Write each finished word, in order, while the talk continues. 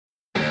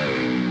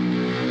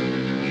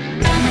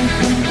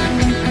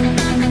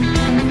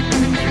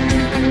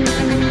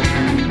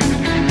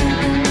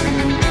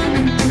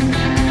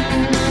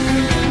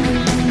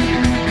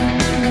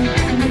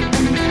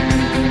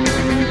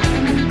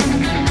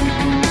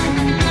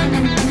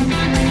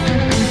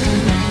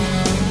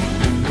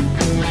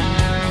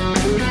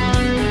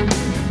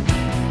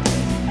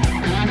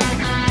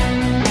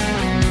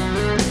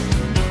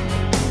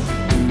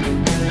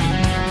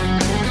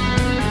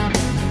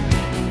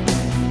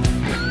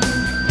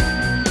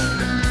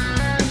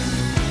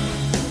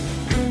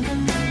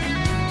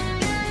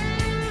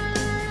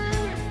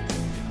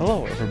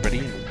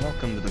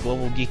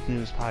Geek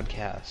News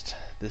Podcast.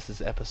 This is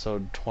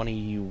episode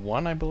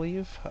 21, I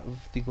believe, of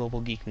the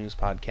Global Geek News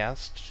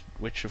Podcast,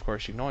 which, of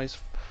course, you can always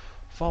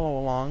follow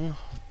along,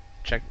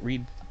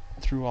 read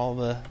through all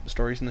the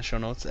stories in the show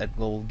notes at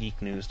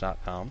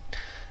globalgeeknews.com.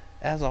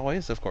 As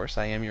always, of course,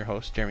 I am your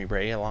host, Jeremy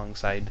Bray,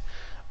 alongside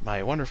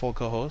my wonderful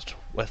co-host,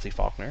 Wesley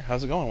Faulkner.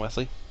 How's it going,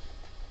 Wesley?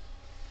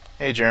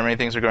 Hey, Jeremy.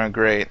 Things are going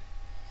great.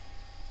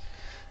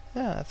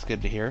 Yeah, that's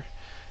good to hear.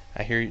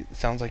 I hear it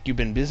sounds like you've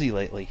been busy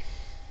lately.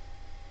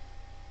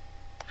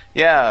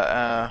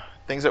 Yeah,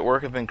 things at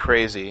work have been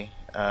crazy.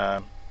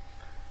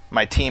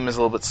 My team is a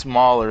little bit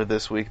smaller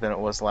this week than it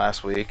was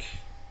last week.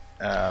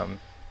 Not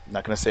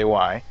going to say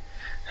why.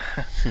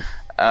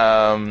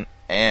 I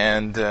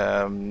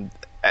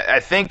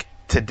think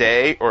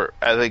today, or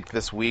I think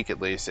this week at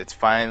least, it's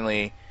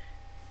finally,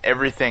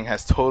 everything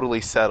has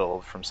totally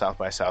settled from South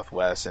by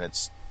Southwest, and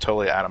it's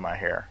totally out of my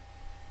hair.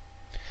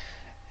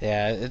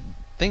 Yeah,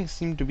 things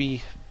seem to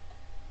be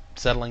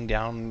settling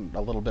down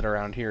a little bit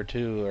around here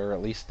too, or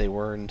at least they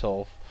were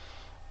until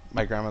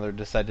my grandmother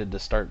decided to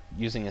start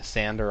using a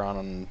sander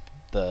on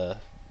the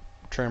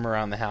trim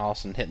around the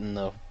house and hitting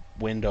the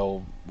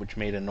window, which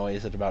made a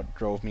noise that about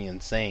drove me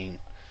insane,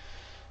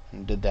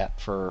 and did that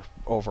for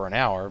over an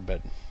hour.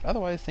 But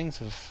otherwise things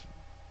have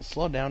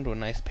slowed down to a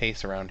nice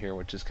pace around here,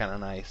 which is kind of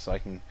nice, so I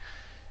can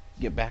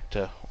get back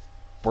to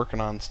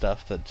working on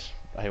stuff that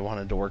I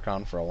wanted to work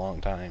on for a long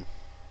time.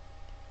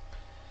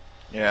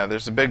 Yeah,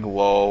 there's a big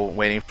lull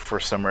waiting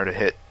for summer to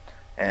hit,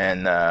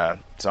 and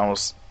it's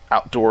almost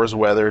outdoors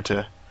weather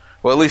to,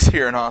 well, at least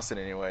here in Austin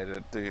anyway,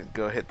 to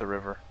go hit the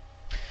river.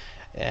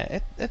 Yeah,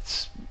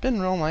 it's been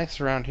real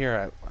nice around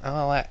here.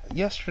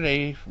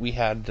 Yesterday we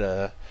had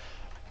a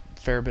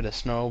fair bit of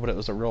snow, but it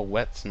was a real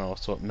wet snow,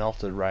 so it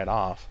melted right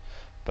off.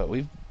 But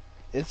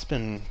it's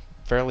been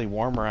fairly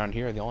warm around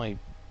here. The only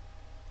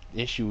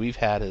issue we've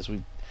had is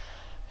we've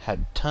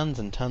had tons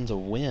and tons of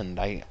wind.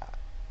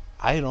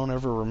 I don't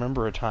ever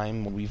remember a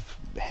time when we've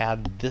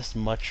had this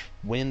much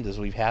wind as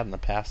we've had in the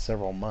past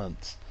several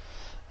months.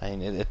 I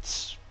mean, at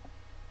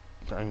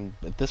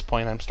this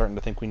point, I'm starting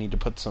to think we need to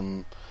put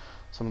some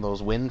of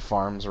those wind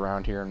farms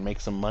around here and make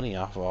some money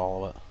off of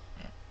all of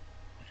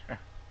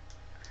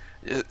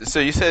it. So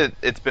you said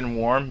it's been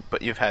warm,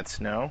 but you've had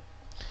snow.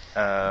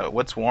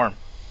 What's warm?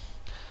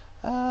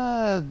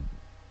 70s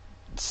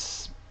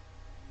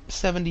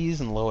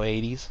and low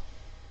 80s.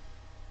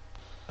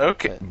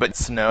 Okay, but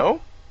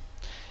snow?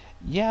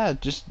 Yeah,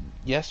 just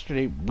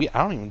yesterday,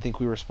 I don't even think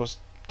we were supposed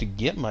to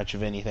get much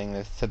of anything.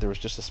 They said there was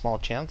just a small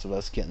chance of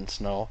us getting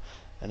snow,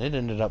 and it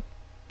ended up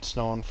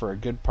snowing for a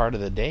good part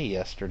of the day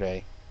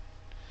yesterday.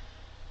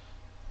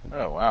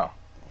 Oh, wow.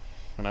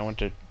 When I went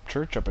to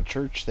church up at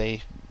church,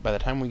 by the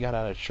time we got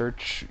out of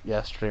church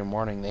yesterday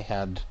morning, they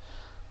had,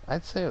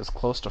 I'd say it was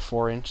close to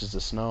 4 inches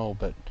of snow,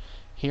 but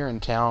here in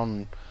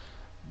town,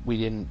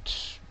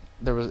 it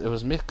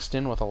was mixed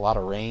in with a lot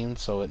of rain,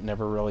 so it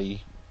never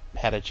really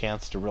had a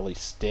chance to really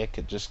stick.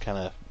 It just kind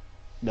of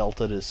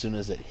melted as soon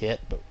as it hit,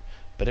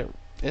 but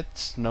it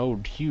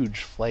snowed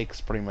huge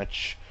flakes pretty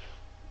much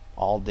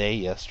all day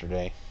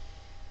yesterday.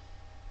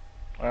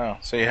 Wow,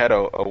 so you had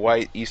a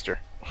white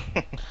Easter.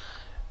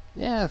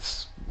 Yeah,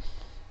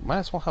 might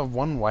as well have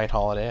one white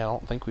holiday. I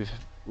don't think we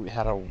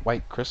had a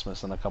white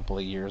Christmas in a couple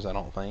of years, I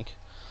don't think.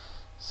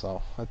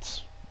 So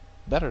it's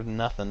better than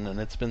nothing, and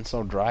it's been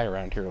so dry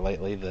around here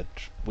lately that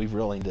we've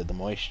really needed the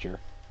moisture.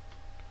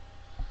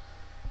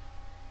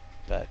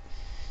 But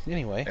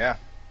anyway, yeah.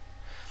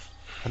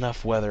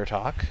 Enough weather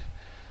talk.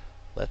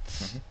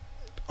 Let's.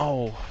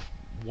 Oh,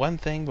 one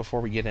thing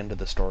before we get into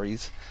the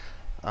stories.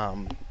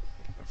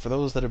 For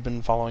those that have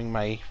been following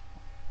my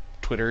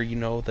Twitter, you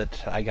know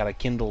that I got a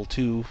Kindle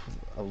 2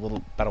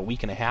 about a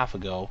week and a half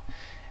ago,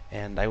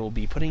 and I will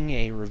be putting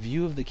a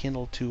review of the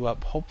Kindle 2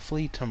 up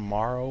hopefully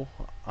tomorrow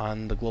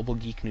on the Global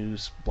Geek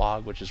News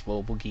blog, which is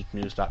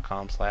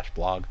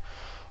globalgeeknews.com/blog,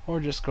 or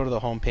just go to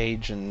the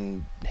homepage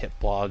and hit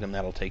blog, and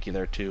that'll take you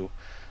there too.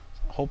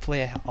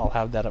 Hopefully I'll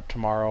have that up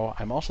tomorrow.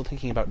 I'm also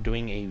thinking about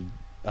doing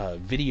a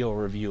video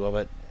review of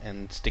it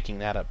and sticking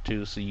that up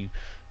too, so you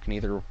can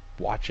either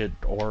watch it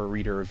or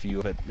read a review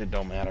of it. It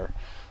don't matter.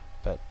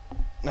 But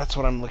that's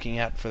what I'm looking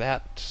at for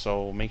that,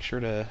 so make sure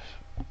to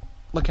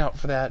look out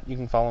for that. You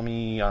can follow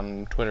me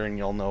on Twitter and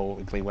you'll know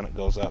exactly when it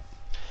goes up.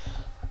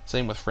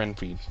 Same with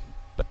FriendFeed.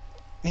 But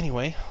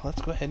anyway,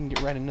 let's go ahead and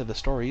get right into the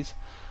stories.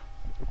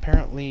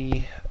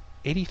 Apparently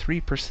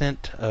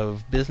 83%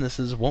 of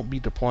businesses won't be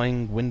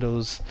deploying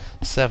Windows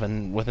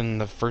 7 within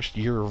the first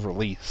year of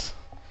release.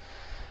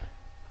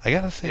 I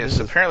gotta say, yes.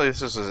 Apparently,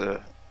 this is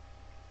a.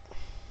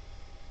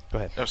 Go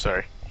ahead. Oh,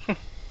 sorry.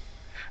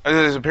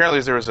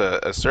 Apparently, there was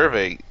a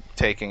survey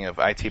taking of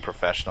IT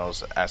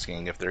professionals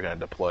asking if they're going to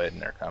deploy it in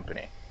their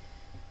company.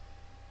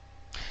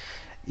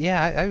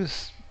 Yeah, I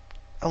was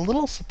a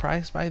little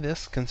surprised by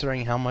this,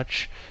 considering how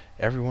much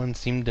everyone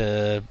seemed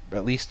to,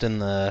 at least in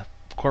the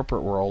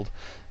corporate world,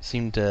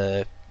 seemed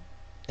to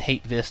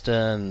hate Vista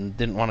and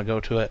didn't want to go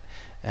to it.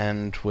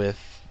 And with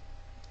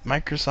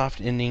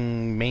Microsoft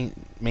ending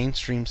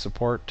mainstream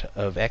support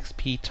of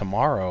XP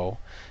tomorrow,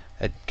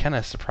 it kind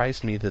of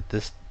surprised me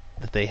that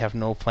they have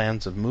no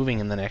plans of moving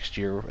in the next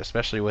year,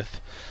 especially with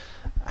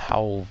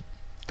how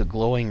the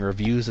glowing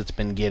reviews it's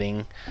been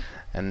getting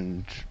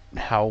and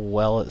how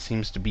well it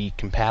seems to be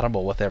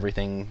compatible with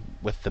everything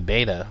with the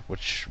beta,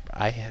 which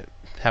I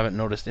haven't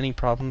noticed any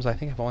problems. I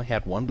think I've only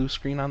had one blue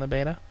screen on the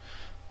beta,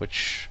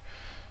 which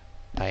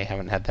I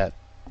haven't had that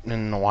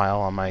in a while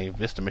on my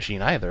Vista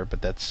machine either,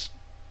 but that's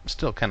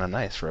still kind of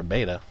nice for a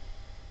beta.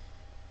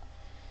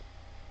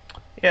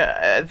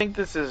 Yeah, I think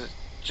this is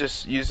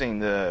just using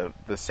the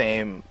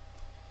same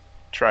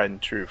tried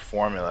and true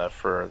formula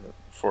for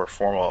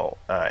formal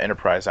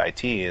enterprise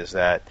IT, is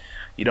that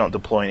you don't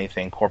deploy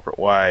anything corporate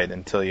wide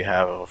until you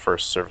have a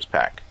first service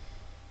pack,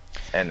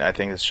 and I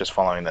think it's just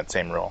following that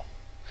same rule.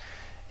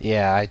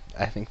 Yeah,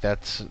 I think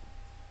that's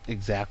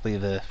exactly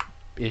the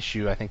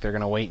issue. I think they're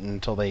going to wait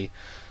until they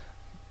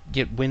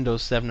get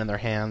Windows 7 in their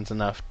hands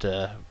enough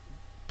to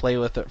play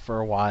with it for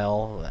a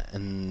while,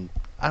 and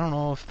I don't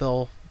know if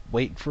they'll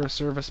wait for a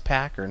service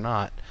pack or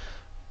not.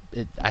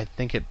 I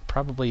think it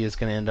probably is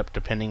going to end up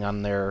depending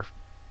on their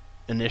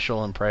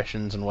initial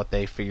impressions and what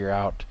they figure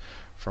out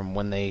from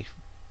when they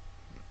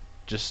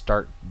just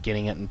start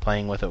getting it and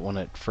playing with it when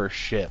it first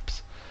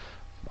ships.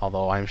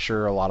 Although I'm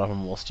sure a lot of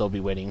them will still be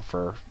waiting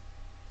for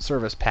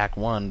Service Pack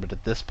 1, but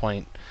at this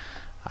point,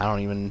 I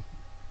don't even.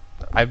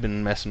 I've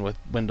been messing with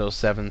Windows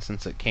 7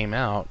 since it came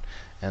out,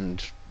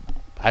 and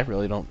I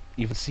really don't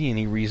even see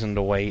any reason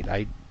to wait.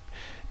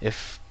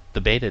 If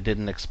the beta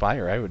didn't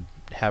expire, I would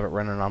have it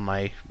running on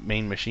my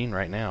main machine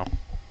right now.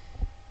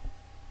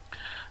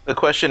 The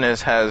question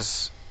is,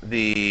 has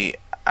the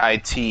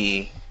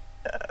IT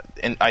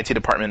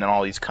department in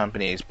all these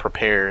companies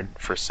prepared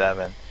for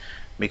 7?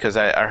 Because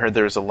I heard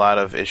there's a lot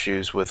of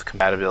issues with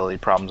compatibility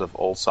problems of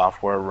old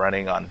software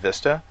running on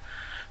Vista.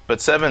 But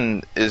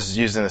 7 is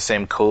using the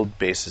same code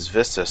base as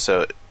Vista,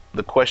 so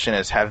the question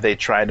is, have they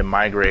tried to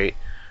migrate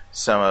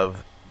some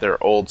of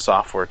their old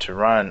software to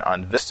run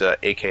on Vista,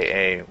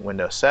 aka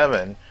Windows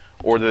 7,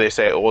 or do they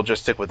say, oh, we'll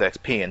just stick with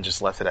XP and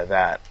just left it at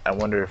that? I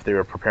wonder if they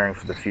were preparing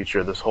for the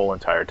future this whole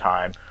entire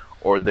time,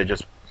 or they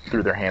just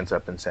threw their hands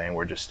up and saying,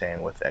 we're just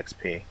staying with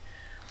XP.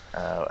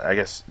 I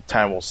guess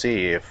time will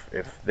see if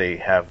they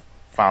have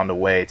found a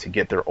way to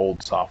get their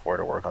old software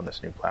to work on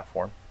this new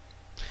platform.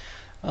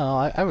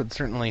 I would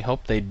certainly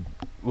hope they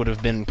would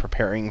have been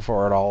preparing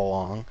for it all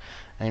along.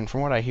 And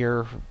from what I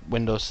hear,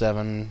 Windows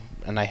 7,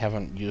 and I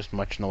haven't used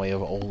much in the way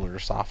of older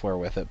software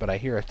with it, but I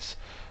hear it's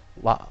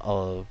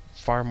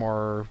far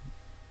more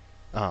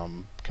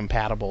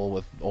compatible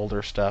with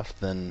older stuff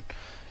than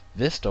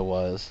Vista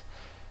was.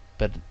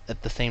 But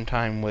at the same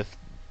time, with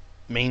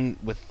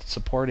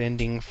support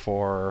ending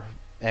for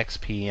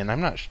XP, and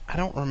I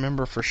don't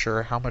remember for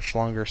sure how much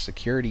longer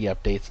security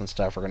updates and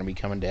stuff are going to be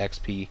coming to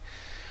XP.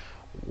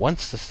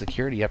 Once the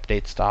security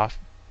updates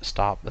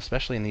stop,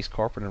 especially in these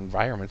corporate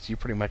environments, you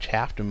pretty much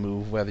have to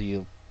move whether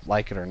you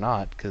like it or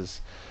not, because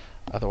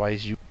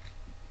otherwise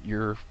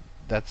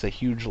that's a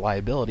huge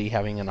liability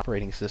having an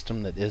operating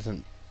system that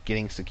isn't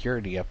getting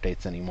security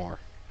updates anymore.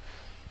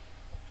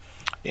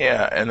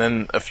 Yeah, and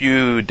then a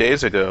few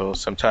days ago,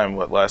 sometime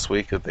last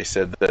week, that they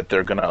said that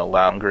they're going to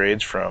allow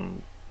upgrades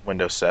from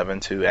Windows 7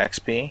 to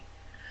XP,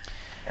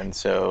 and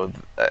so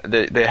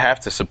they have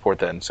to support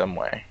that in some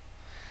way.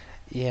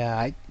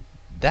 Yeah,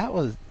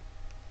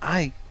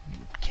 I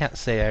can't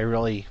say I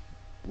really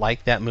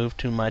like that move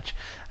too much,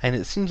 and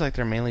it seems like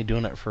they're mainly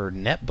doing it for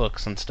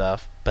netbooks and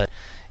stuff, but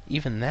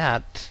even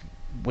that,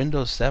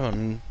 Windows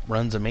 7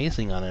 runs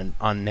amazing on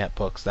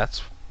netbooks.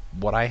 That's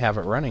what I have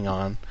it running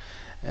on,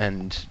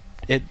 and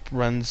it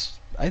runs,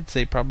 I'd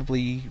say,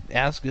 probably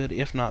as good,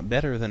 if not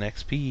better, than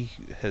XP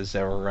has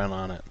ever run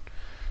on it.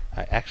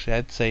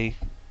 I'd say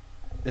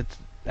it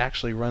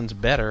actually runs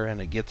better,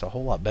 and it gets a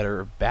whole lot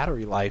better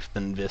battery life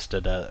than Vista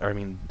does,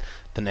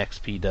 than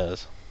XP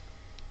does.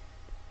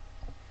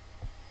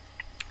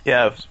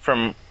 Yeah,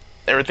 from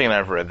everything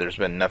I've read, there's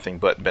been nothing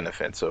but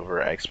benefits over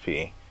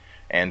XP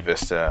and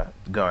Vista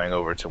going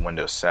over to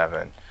Windows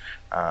 7.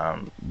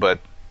 But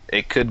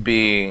it could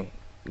be,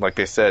 like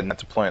they said, not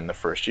deploying in the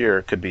first year.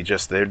 It could be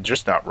they're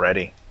just not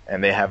ready,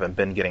 and they haven't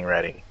been getting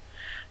ready.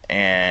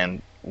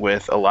 And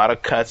with a lot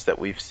of cuts that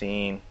we've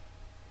seen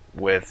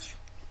with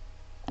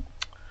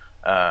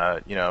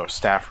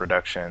staff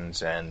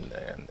reductions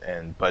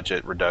and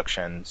budget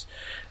reductions,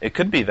 it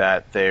could be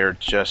that they're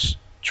just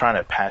trying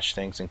to patch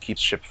things and keep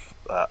ship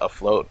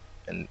afloat,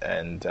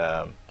 and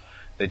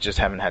they just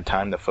haven't had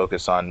time to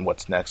focus on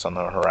what's next on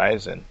the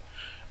horizon,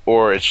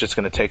 or it's just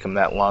going to take them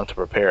that long to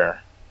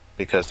prepare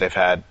because they've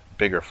had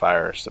bigger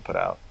fires to put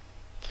out.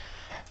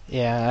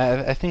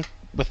 Yeah, I think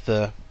with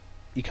the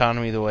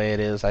economy the way it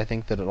is, I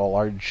think that a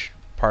large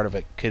part of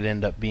it could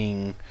end up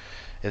being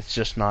it's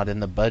just not in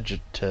the budget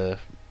to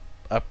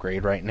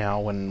upgrade right now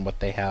when what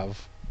they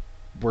have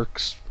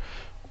works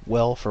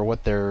well for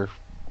what they're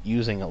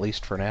using, at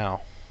least for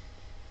now.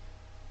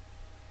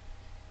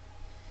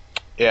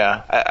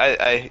 Yeah,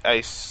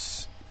 I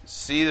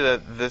see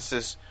that this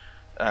is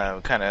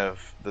kind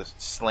of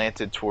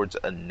slanted towards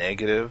a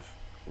negative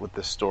with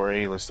the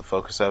story, at least the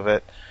focus of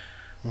it.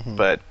 Mm-hmm.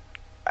 But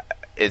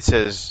it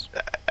says,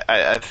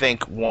 I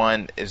think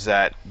one is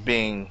that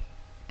being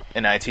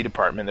an IT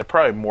department, they're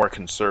probably more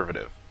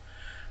conservative.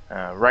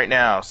 Right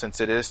now,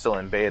 since it is still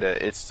in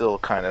beta, it's still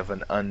kind of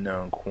an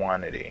unknown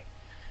quantity.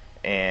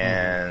 Mm-hmm.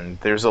 And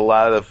there's a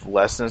lot of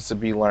lessons to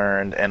be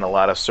learned and a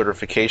lot of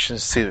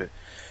certifications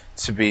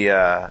to be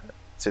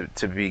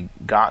to be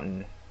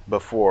gotten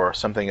before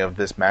something of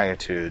this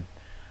magnitude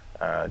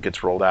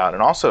gets rolled out.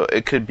 And also,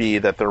 it could be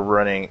that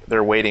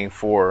they're waiting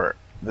for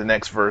the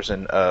next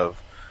version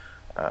of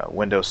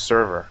Windows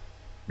Server,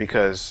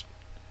 because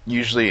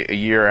usually a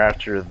year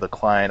after the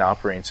client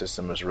operating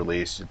system is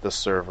released, the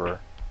server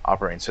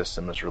operating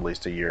system is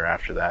released a year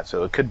after that.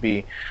 So it could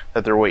be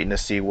that they're waiting to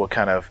see what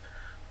kind of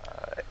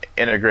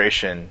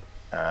integration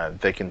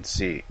they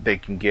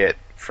can get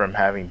from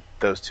having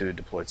those two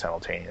deployed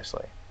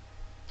simultaneously.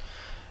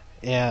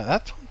 Yeah,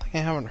 that's one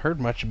thing I haven't heard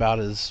much about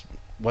is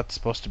what's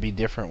supposed to be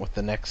different with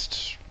the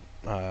next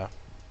uh,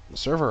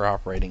 server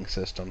operating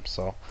system.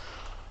 So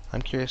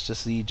I'm curious to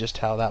see just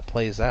how that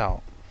plays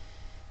out.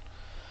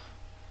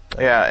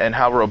 But Yeah, and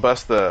how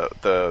robust the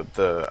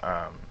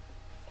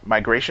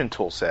migration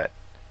tool set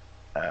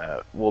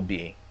will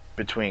be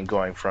between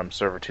going from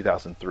Server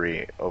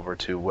 2003 over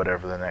to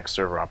whatever the next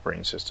server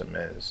operating system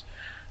is.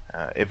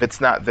 If it's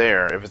not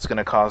there, if it's going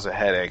to cause a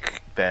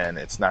headache, then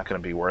it's not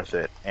going to be worth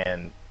it,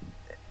 and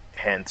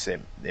hence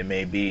it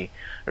may be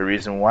a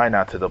reason why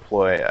not to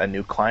deploy a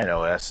new client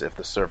OS if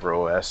the server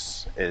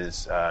OS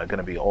is going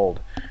to be old,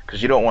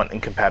 because you don't want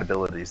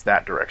incompatibilities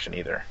that direction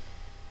either.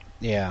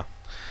 yeah,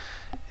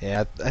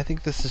 yeah, I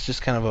think this is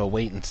just kind of a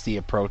wait and see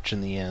approach in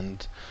the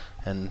end,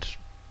 and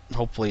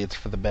hopefully it's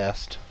for the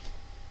best.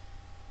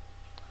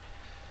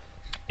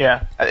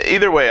 Yeah.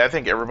 Either way, I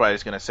think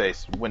everybody's going to say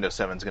Windows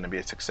 7 is going to be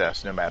a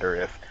success, no matter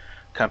if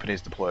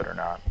companies deploy it or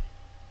not.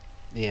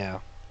 Yeah.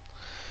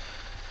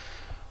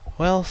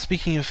 Well,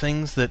 speaking of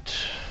things that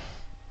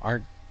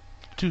aren't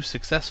too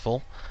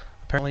successful,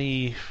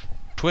 apparently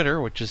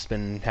Twitter, which has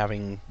been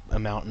having a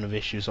mountain of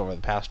issues over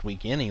the past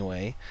week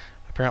anyway,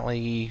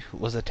 apparently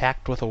was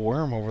attacked with a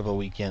worm over the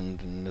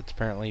weekend, and it's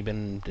apparently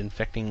been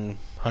infecting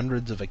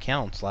hundreds of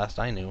accounts last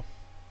I knew.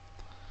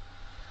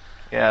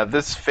 Yeah,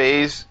 this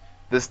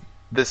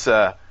this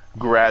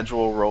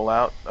gradual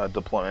rollout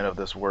deployment of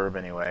this WERB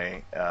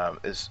anyway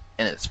is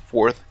in its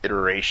fourth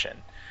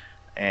iteration,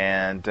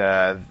 and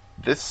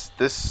this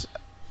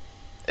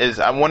is,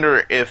 I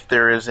wonder if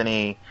there is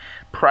any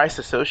price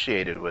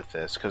associated with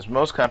this, because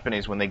most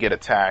companies when they get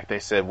attacked they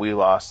said we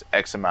lost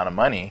X amount of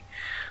money,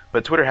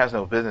 but Twitter has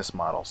no business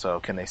model,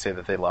 so can they say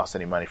that they lost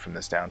any money from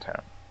this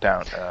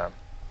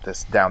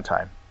this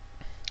downtime?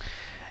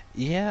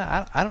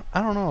 Yeah,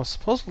 I don't know.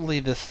 Supposedly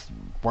this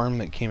worm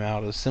that came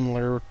out is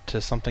similar to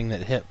something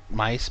that hit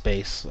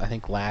MySpace, I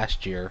think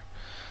last year,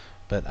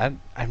 but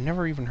I've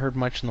never even heard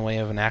much in the way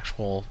of an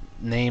actual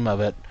name of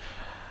it.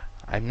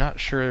 I'm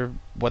not sure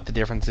what the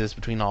difference is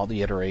between all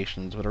the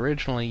iterations, but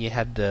originally you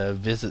had to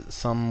visit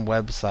some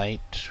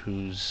website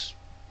whose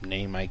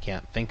name I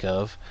can't think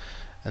of,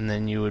 and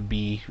then you would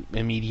be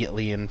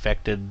immediately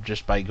infected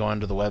just by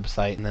going to the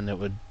website, and then it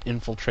would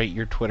infiltrate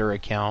your Twitter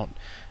account,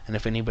 and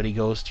if anybody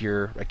goes to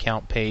your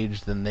account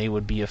page, then they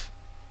would be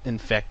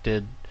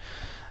infected,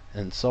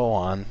 and so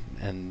on.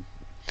 And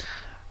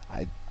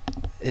I,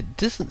 it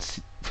doesn't,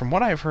 from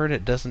what I've heard,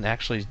 it doesn't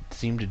actually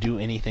seem to do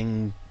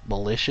anything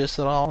malicious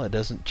at all. It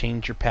doesn't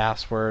change your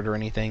password or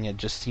anything. It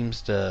just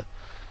seems to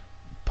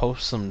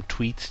post some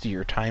tweets to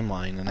your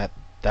timeline, and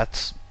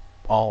that's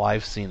all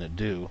I've seen it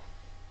do.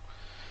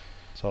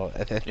 So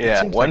it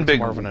Yeah, seems like it's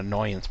more of an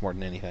annoyance more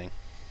than anything.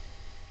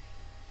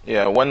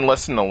 one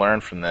lesson to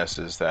learn from this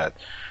is that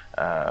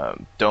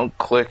don't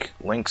click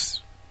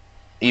links,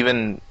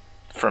 even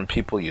from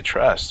people you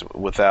trust,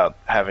 without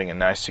having a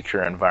nice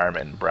secure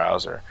environment and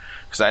browser.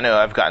 Because I know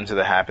I've gotten to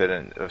the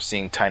habit of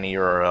seeing tiny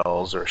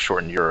URLs or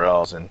shortened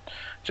URLs and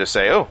just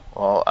say, oh,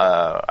 well,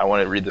 I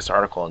want to read this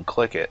article and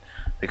click it.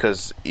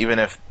 Because even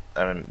if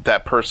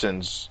that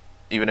person's,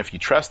 even if you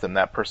trust them,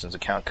 that person's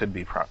account could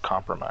be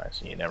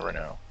compromised. You never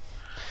know.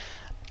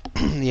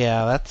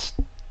 Yeah,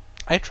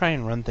 I try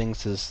and run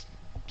things as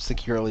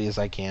securely as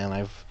I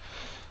can.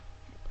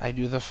 I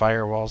do the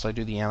firewalls, I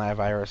do the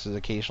antiviruses.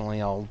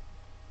 Occasionally, I'll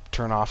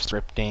turn off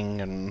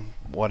scripting and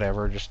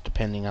whatever, just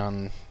depending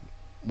on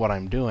what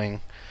I'm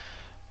doing.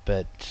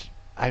 But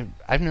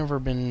I've never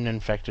been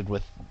infected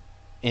with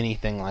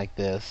anything like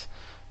this.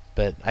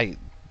 But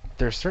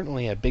there's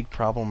certainly a big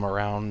problem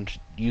around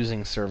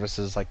using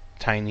services like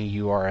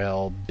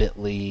TinyURL,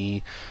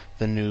 Bitly,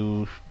 the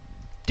new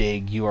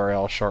Dig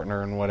URL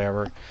shortener, and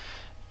whatever.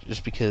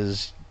 Just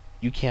because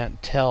you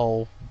can't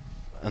tell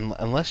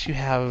unless you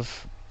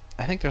have.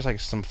 I think there's like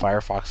some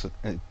Firefox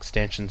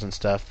extensions and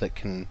stuff that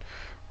can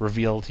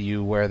reveal to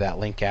you where that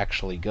link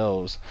actually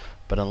goes.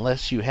 But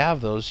unless you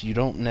have those, you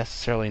don't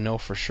necessarily know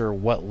for sure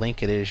what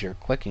link it is you're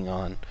clicking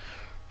on.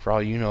 For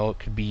all you know, it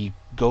could be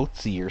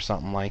Goatsy or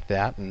something like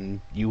that,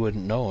 and you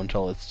wouldn't know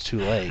until it's too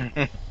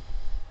late.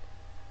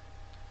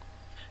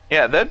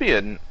 Yeah, that'd be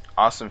an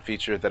awesome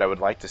feature that I would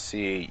like to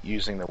see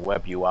using the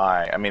web UI.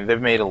 I mean,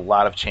 they've made a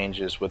lot of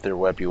changes with their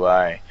web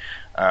UI.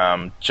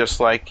 Just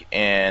like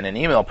in an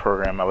email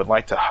program, I would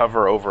like to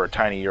hover over a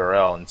tiny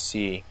URL and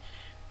see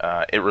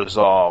it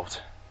resolved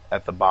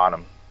at the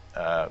bottom.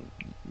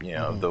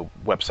 The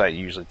website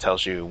usually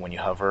tells you when you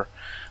hover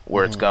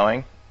where it's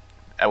going.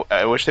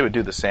 I wish they would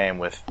do the same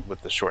with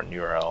the shortened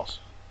URLs.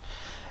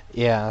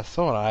 Yeah,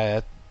 so would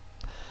I.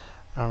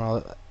 I don't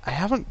know.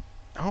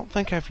 I don't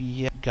think I've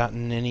yet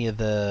gotten any of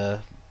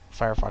the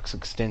Firefox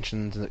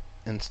extensions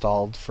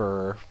installed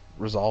for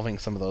resolving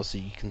some of those, so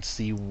you can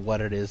see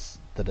what it is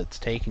that it's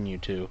taking you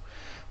to.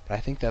 But I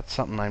think that's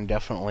something I'm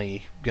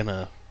definitely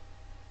gonna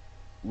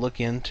look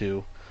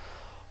into.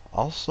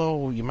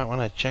 Also, you might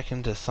want to check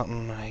into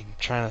something. I'm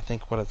trying to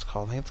think what it's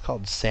called. I think it's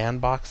called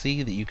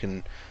Sandboxy, that you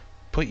can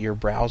put your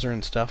browser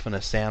and stuff in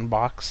a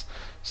sandbox,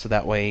 so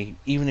that way,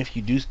 even if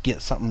you do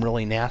get something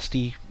really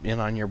nasty in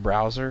on your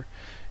browser,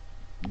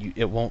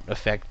 it won't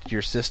affect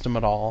your system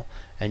at all,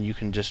 and you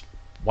can just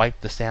wipe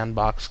the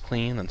sandbox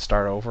clean and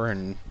start over,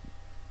 and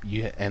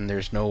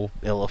there's no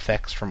ill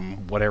effects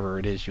from whatever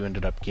it is you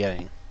ended up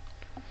getting.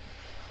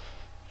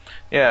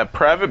 Yeah,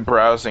 private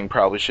browsing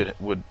probably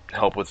would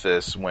help with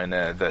this when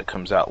that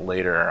comes out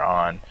later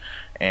on.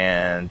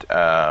 And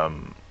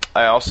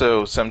I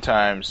also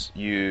sometimes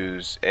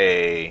use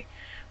a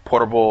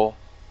portable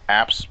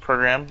apps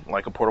program,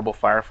 like a portable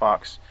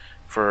Firefox,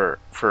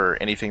 for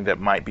anything that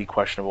might be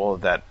questionable,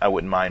 that I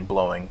wouldn't mind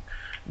blowing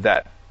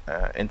that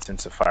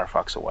instance of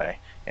Firefox away.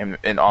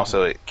 And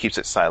also it keeps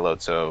it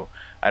siloed, so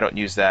I don't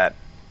use that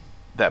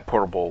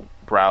portable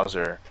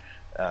browser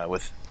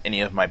with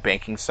any of my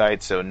banking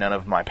sites, so none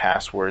of my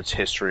passwords,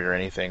 history, or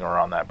anything are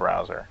on that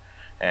browser.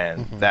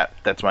 And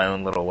that's my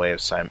own little way of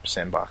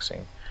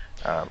sandboxing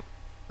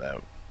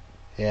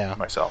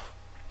myself.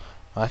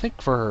 I think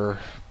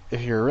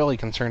if you're really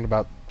concerned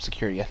about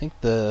security, I think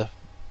the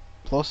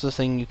closest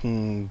thing you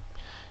can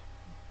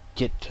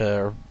get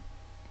to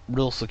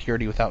real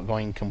security without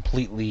going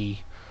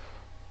completely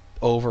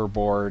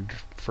overboard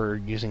for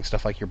using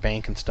stuff like your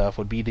bank and stuff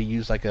would be to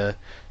use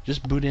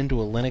just boot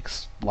into a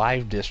Linux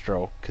live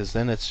distro, because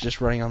then it's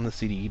just running on the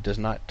CD, does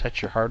not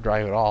touch your hard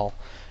drive at all,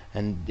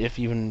 and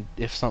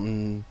if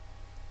something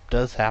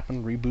does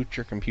happen, reboot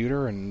your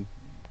computer and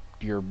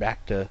you're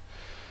back to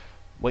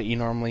what you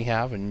normally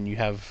have, and you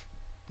have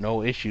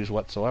no issues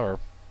whatsoever.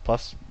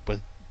 Plus,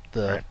 with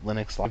the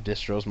Linux live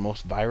distros,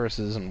 most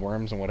viruses and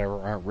worms and whatever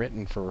aren't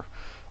written for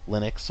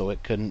Linux, so it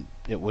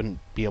wouldn't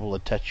be able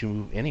to touch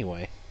you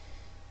anyway.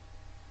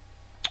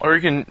 Or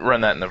you can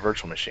run that in a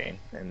virtual machine,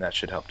 and that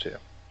should help too.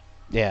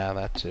 Yeah,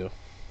 that too.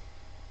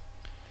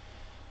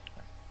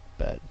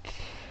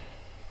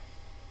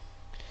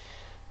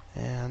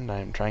 And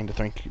I'm trying to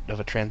think of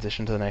a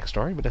transition to the next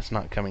story, but it's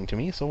not coming to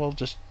me, so we'll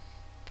just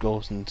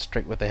go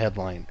straight with the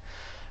headline.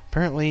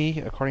 Apparently,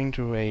 according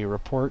to a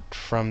report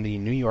from the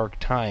New York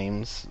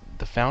Times,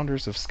 the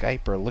founders of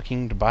Skype are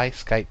looking to buy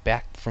Skype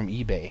back from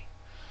eBay.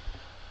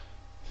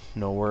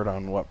 No word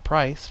on what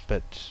price,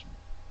 but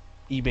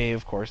eBay,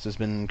 of course, has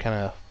been kind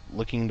of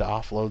looking to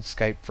offload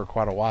Skype for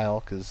quite a while,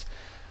 because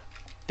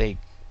they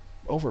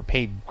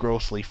overpaid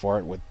grossly for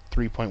it, with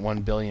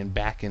 $3.1 billion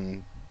back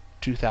in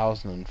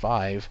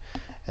 2005,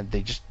 and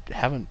they just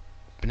haven't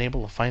been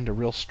able to find a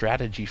real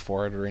strategy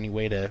for it or any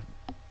way to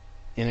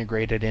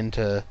integrate it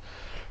into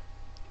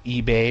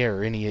eBay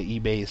or any of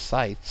eBay's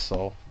sites.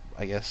 So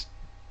I guess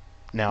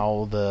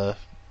now the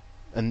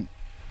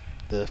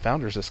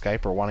founders of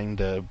Skype are wanting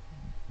to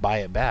buy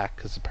it back,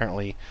 because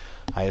apparently,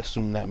 I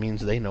assume that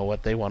means they know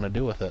what they want to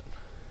do with it.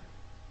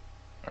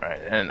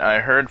 Right, and I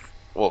heard,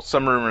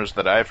 some rumors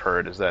that I've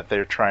heard is that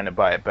they're trying to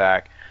buy it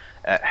back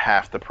at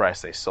half the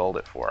price they sold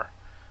it for,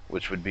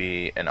 which would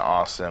be an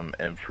awesome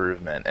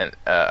improvement, and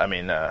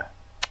an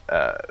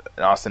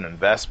awesome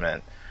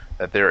investment,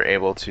 that they're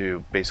able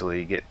to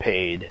basically get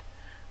paid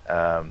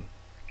to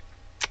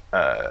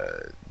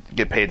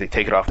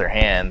take it off their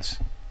hands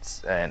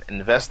and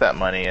invest that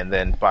money, and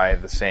then buy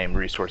the same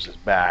resources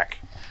back.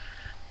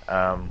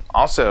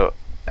 Also,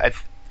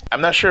 I'm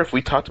not sure if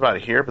we talked about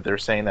it here, but they're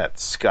saying that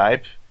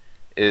Skype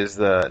is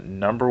the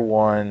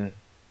 #1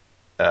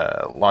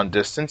 long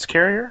distance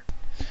carrier.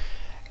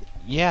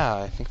 Yeah,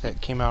 I think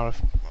that came out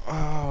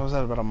was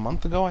that about a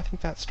month ago? I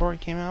think that story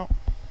came out.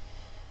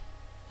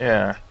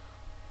 Yeah.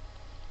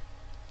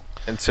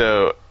 And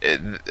so I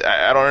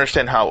don't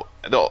understand how.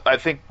 I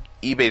think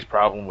eBay's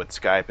problem with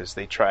Skype is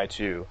they try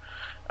to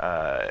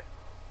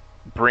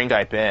bring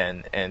Skype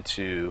in and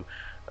to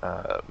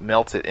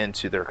melt it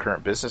into their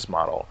current business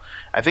model.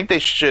 I think they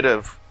should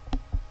have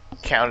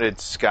counted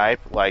Skype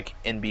like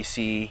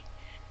NBC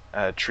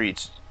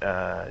treats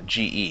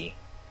GE,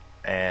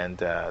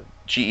 and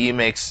GE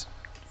makes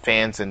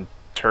fans and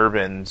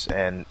turbines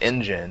and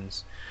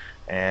engines,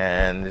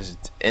 and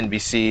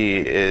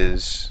NBC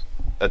is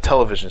a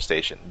television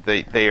station.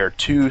 They are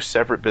two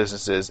separate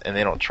businesses, and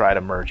they don't try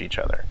to merge each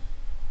other.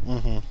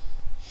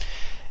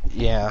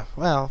 Yeah,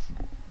 well,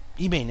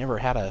 eBay never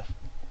had a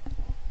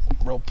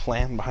real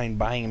plan behind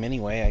buying them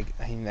anyway.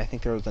 I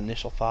think there was the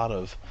initial thought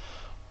of,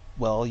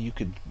 well, you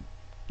could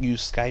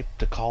use Skype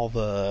to call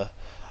the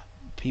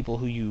people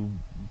who you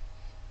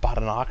bought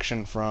an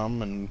auction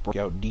from and work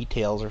out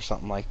details or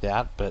something like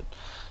that, but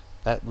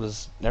that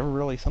was never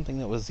really something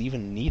that was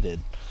even needed.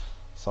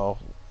 So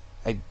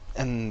I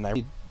and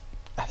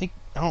I think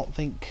I don't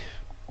think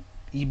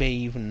eBay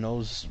even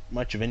knows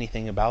much of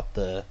anything about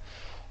the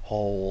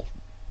whole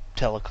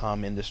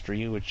telecom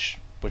industry, which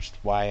is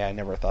why I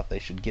never thought they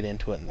should get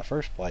into it in the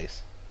first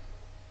place.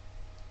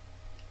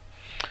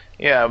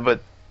 Yeah,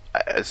 but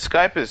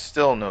Skype is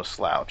still no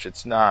slouch.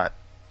 It's not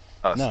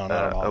No, not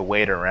at a all.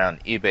 weight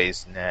around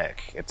eBay's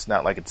neck. It's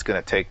not like it's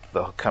going to take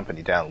the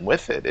company down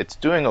with it. It's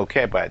doing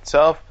okay by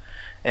itself,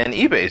 and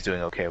eBay is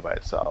doing okay by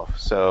itself.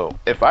 So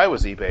if I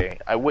was eBay,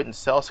 I wouldn't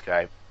sell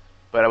Skype,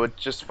 but I would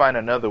just find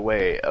another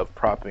way of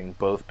propping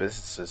both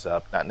businesses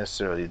up, not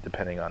necessarily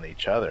depending on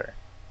each other.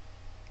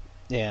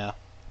 Yeah.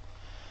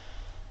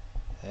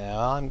 Yeah,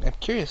 well, I'm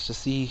curious to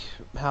see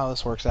how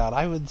this works out.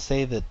 I would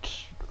say that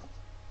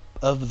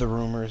of the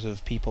rumors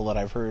of people that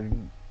I've heard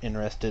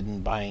interested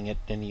in buying it,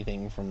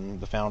 anything from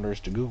the founders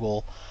to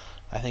Google,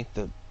 I think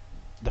that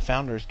the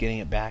founders getting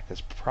it back is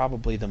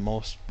probably the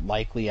most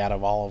likely out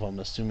of all of them,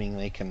 assuming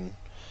they can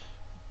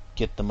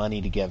get the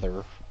money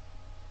together.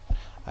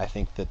 I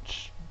think that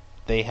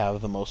they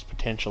have the most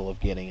potential of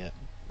getting it.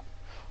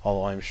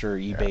 Although I'm sure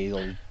Yeah. eBay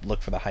will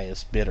look for the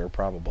highest bidder,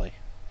 probably.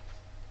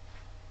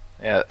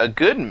 Yeah, a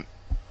good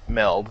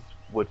meld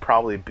would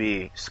probably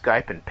be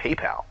Skype and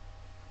PayPal.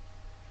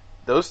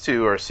 Those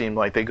two are seem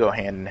like they go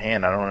hand in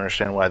hand. I don't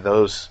understand why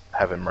those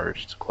haven't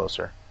merged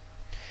closer.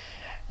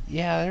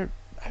 Yeah,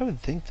 I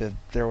would think that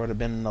there would have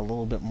been a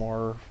little bit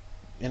more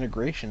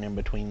integration in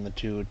between the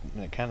two,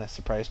 and it kind of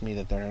surprised me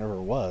that there never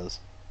was.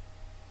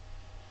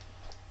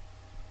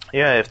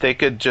 Yeah, if they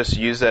could just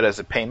use that as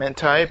a payment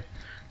type,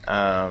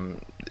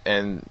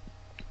 and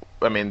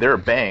I mean they're a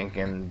bank,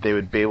 and they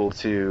would be able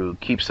to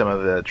keep some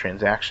of the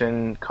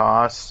transaction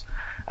costs.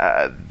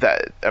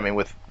 That I mean,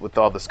 with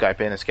all the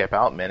Skype in and Skype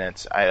out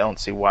minutes, I don't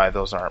see why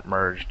those aren't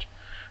merged.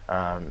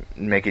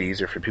 Make it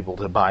easier for people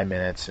to buy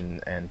minutes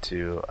and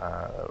to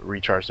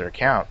recharge their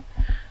account.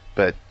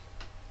 But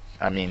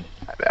I mean,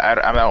 I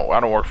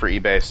don't work for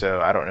eBay,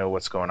 so I don't know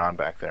what's going on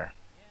back there.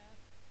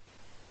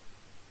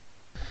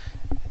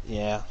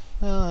 Yeah,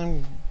 well,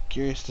 I'm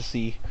curious to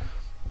see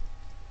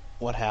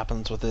what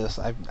happens with this.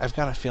 I've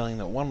got a feeling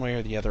that one way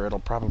or the other, it'll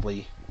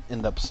probably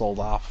end up sold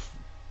off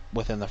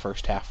within the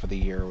first half of the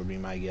year. Would be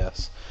my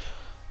guess.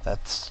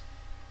 That's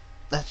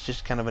that's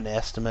just kind of an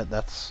estimate.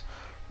 That's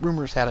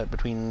rumors had it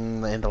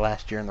between the end of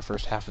last year and the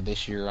first half of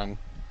this year. I'm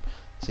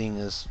seeing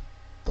as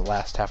the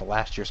last half of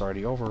last year's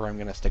already over. I'm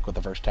going to stick with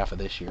the first half of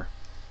this year.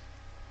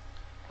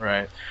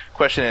 Right.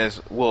 Question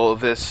is, will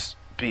this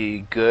be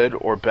good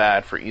or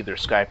bad for either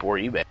Skype or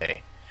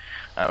eBay?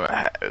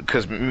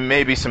 Because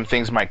maybe some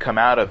things might come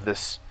out of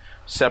this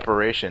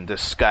separation.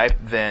 Does Skype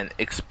then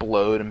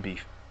explode and be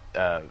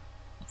uh,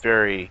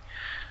 very,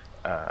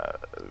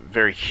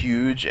 very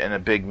huge and a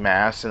big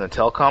mass in the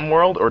telecom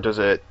world, or does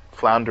it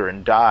flounder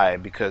and die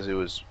because it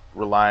was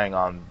relying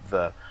on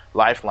the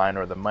lifeline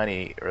or the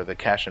money or the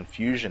cash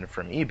infusion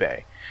from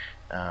eBay?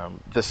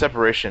 The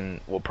separation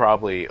will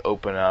probably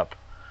open up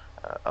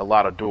a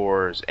lot of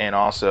doors and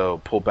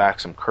also pull back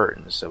some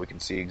curtains so we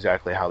can see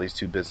exactly how these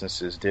two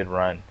businesses did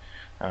run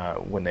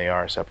when they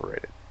are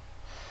separated.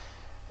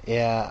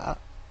 Yeah,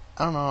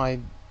 I don't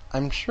know.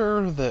 I'm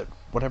sure that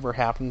whatever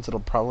happens, it'll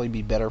probably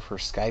be better for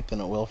Skype than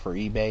it will for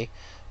eBay.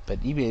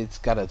 But eBay's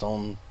got its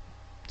own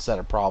set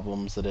of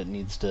problems that it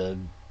needs to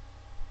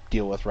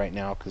deal with right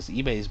now because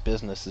eBay's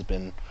business has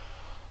been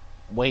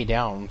way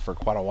down for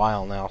quite a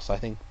while now. So I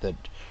think that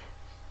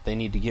they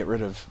need to get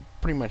rid of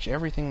pretty much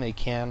everything they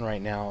can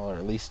right now, or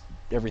at least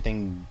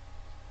everything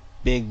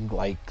big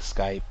like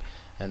Skype,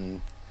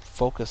 and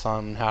focus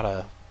on how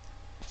to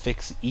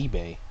fix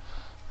eBay.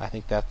 I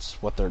think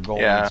that's what their goal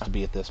Yeah, needs to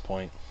be at this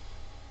point.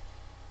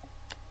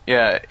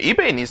 yeah.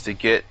 eBay needs to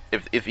get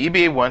if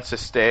eBay wants to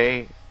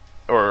stay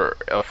or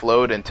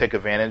afloat and take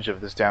advantage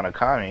of this down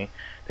economy,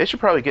 they should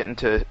probably get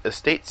into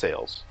estate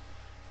sales.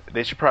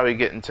 They should probably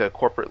get into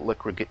corporate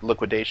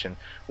liquidation.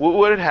 What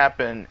would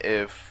happen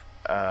if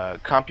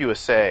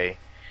CompUSA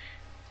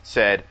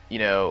said, you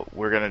know,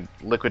 we're going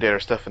to liquidate our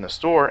stuff in the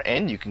store,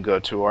 and you can go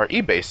to our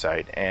eBay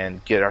site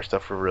and get our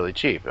stuff for really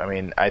cheap? I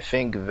mean, I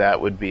think that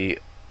would be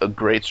a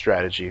great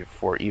strategy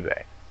for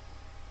eBay.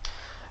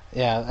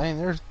 Yeah, I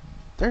mean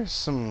there's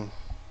some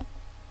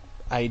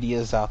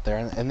ideas out there,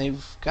 and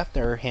they've got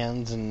their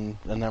hands in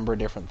a number of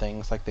different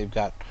things. Like they've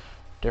got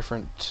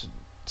different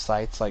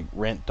sites like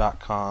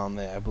Rent.com.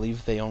 I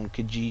believe they own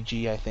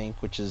Kijiji, I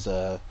think, which is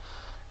a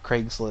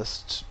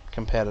Craigslist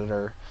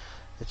competitor.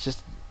 It's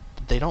just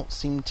they don't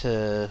seem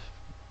to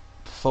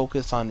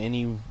focus on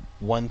any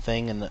one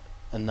thing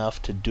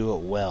enough to do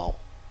it well.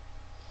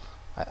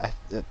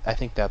 I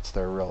think that's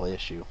their real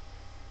issue.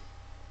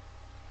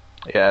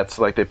 Yeah, it's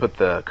like they put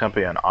the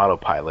company on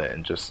autopilot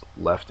and just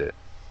left it.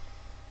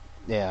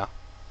 Yeah.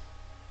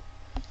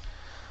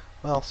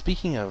 Well,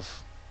 speaking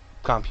of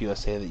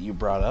CompUSA that you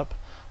brought up,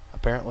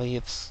 apparently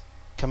it's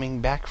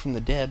coming back from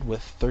the dead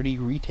with 30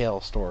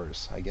 retail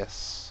stores.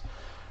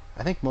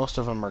 I think most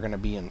of them are going to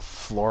be in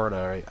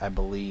Florida, I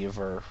believe,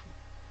 or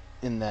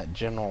in that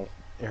general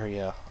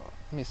area.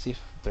 Let me see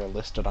if they're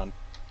listed on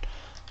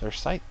their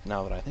site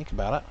now that I think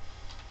about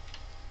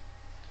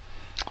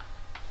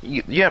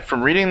it. Yeah,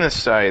 from reading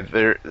this site,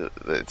 they're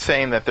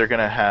saying that they're going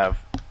to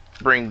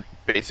bring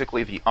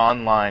basically the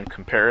online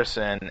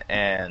comparison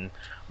and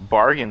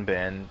bargain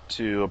bin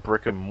to a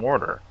brick and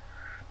mortar.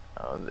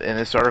 In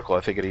this article,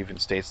 I think it even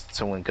states that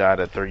someone got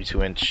a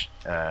 32-inch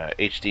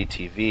HD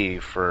TV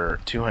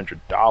for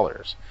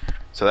 $200.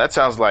 So that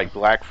sounds like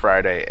Black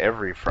Friday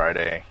every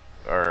Friday,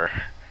 or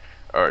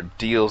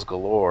deals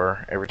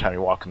galore every time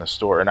you walk in the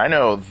store. And I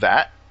know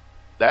that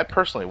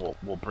personally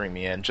will bring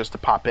me in just to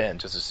pop in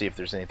just to see if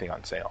there's anything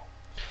on sale.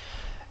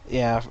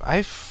 Yeah,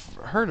 I've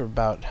heard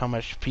about how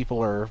much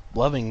people are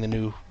loving the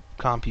new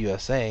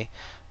CompUSA.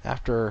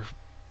 For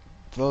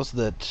those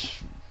that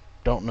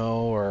don't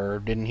know or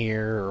didn't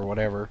hear or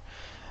whatever,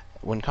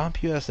 when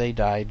CompUSA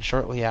died,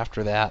 shortly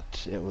after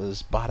that, it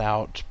was bought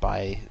out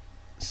by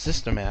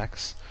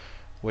Systemax,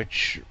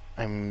 which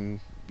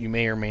you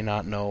may or may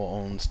not know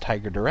owns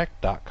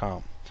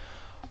TigerDirect.com.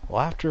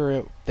 Well,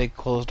 after they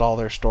closed all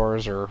their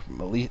stores, or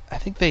at least I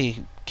think they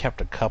kept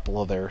a couple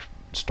of their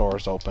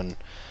stores open,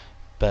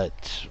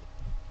 but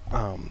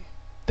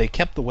they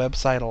kept the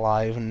website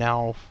alive, and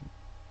now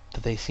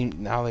they seem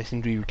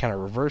to be kind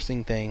of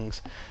reversing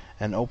things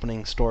and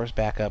opening stores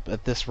back up.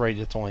 At this rate,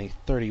 it's only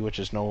 30, which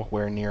is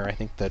nowhere near, I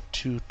think, the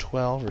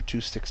 212 or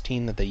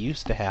 216 that they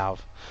used to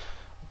have.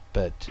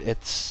 But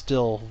it's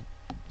still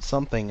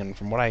something, and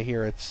from what I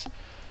hear, it's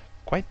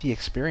quite the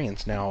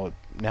experience now.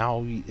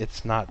 Now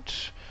it's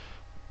not...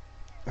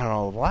 I don't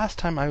know, the last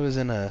time I was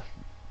in a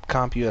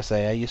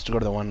CompUSA, I used to go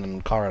to the one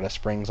in Colorado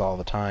Springs all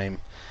the time.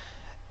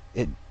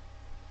 It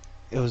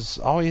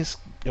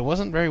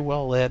wasn't very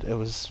well lit. It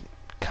was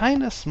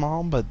kind of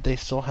small, but they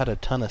still had a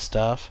ton of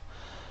stuff.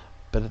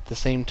 But at the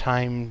same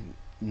time,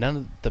 none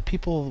of the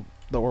people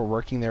that were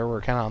working there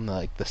were kind of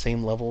on the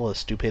same level of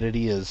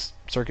stupidity as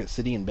Circuit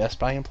City and Best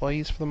Buy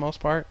employees for the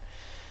most part.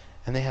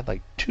 And they had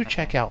 2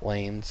 checkout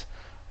lanes,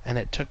 and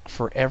it took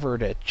forever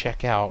to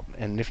check out.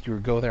 And if you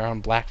go there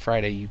on Black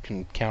Friday, you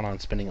can count on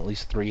spending at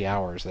least 3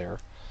 hours there.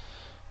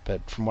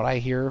 But from what I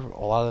hear,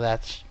 a lot of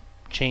that's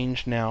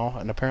changed now,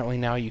 and apparently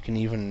now you can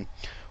even,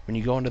 when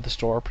you go into the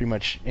store, pretty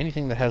much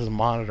anything that has a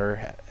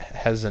monitor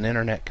has an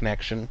internet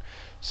connection,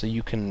 so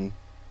you can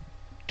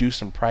do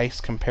some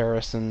price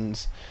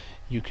comparisons.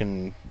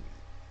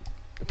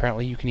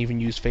 Apparently you can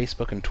even use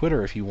Facebook and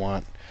Twitter if you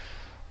want.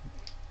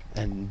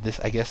 And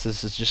I guess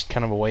this is just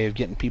kind of a way of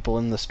getting people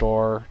in the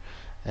store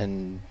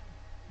and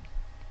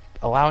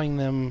allowing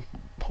them,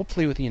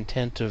 hopefully with the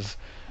intent of,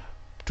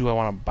 do I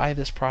want to buy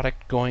this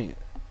product or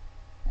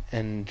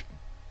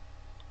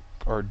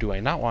do I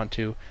not want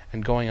to,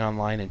 and going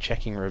online and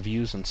checking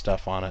reviews and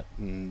stuff on it.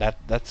 And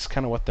that's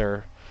kind of what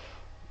they're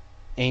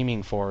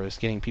aiming for, is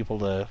getting people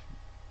to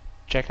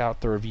check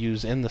out the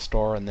reviews in the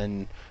store and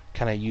then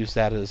kind of use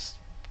that as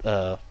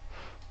a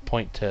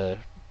point to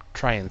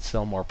try and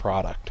sell more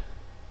product.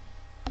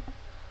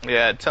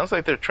 Yeah, it sounds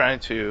like they're trying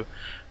to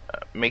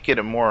make it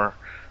a more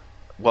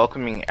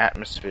welcoming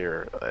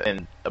atmosphere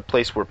and a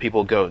place where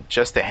people go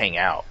just to hang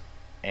out,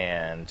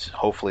 and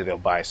hopefully they'll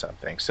buy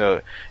something.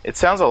 So it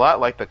sounds a lot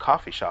like the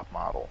coffee shop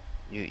model.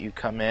 You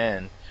come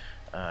in,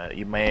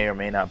 you may or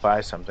may not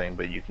buy something,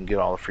 but you can get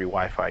all the free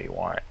Wi-Fi you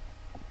want.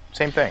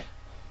 Same thing.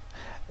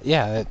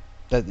 Yeah,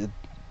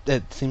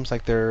 that seems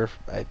like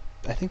I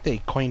think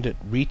they coined it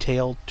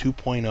Retail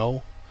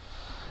 2.0.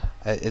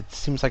 It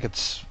seems like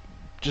it's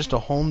just a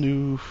whole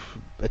new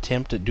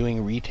attempt at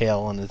doing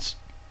retail, and it's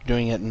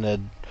doing it in a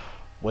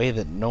way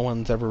that no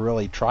one's ever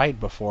really tried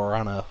before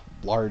on a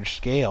large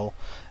scale,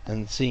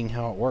 and seeing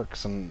how it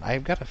works. And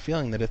I've got a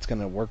feeling that it's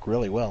going to work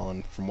really well,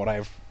 and from what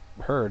I've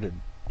heard, it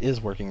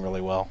is working really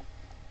well.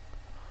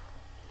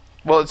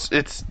 Well,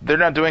 they're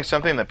not doing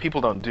something that people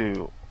don't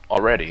do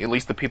already, at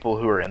least the people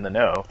who are in the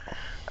know.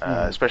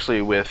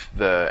 Especially with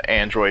the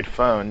Android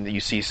phone,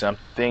 you see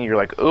something, you're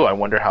like, oh, I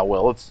wonder how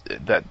well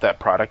that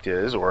product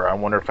is, or I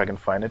wonder if I can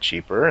find it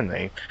cheaper, and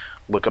they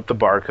look up the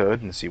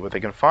barcode and see what they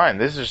can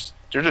find.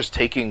 They're just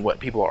taking what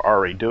people are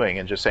already doing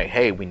and just saying,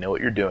 hey, we know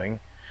what you're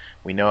doing,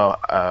 we know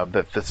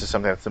that this is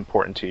something that's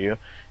important to you.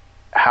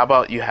 How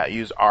about you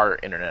use our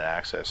internet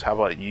access? How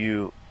about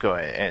you go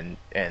and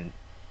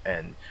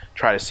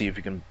try to see if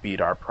you can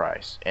beat our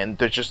price? And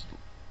they're just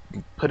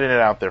putting it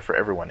out there for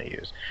everyone to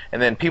use.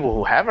 And then people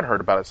who haven't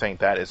heard about it saying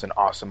that is an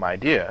awesome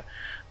idea.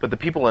 But the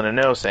people in the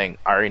know saying,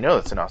 I already know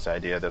it's an awesome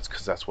idea, that's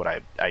because that's what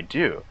I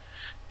do.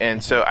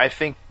 And so I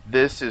think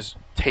this is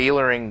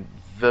tailoring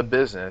the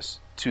business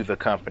to the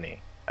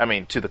company. I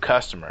mean, to the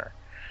customer.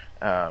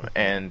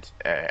 And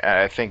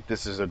I think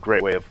this is a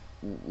great way of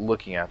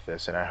looking at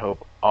this, and I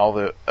hope all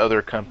the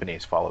other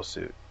companies follow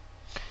suit.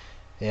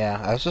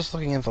 Yeah, I was just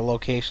looking at the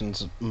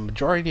locations.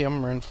 Majority of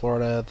them are in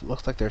Florida. It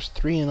looks like there's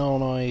 3 in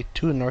Illinois,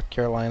 2 in North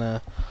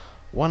Carolina,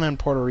 1 in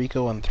Puerto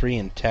Rico, and 3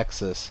 in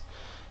Texas.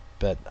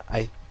 But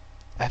I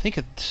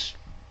think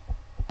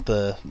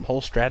the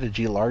whole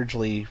strategy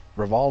largely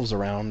revolves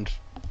around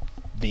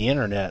the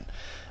internet.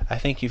 I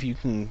think if you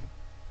can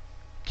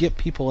get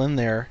people in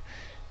there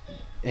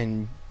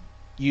and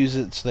use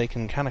it so they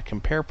can kind of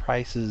compare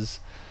prices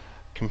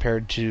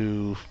compared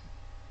to,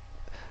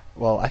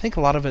 well, I think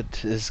a lot of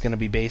it is going to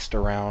be based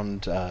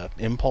around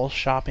impulse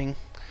shopping.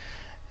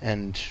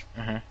 And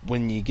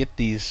when you get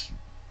these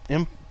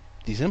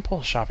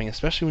impulse shopping,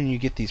 especially when you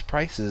get these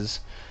prices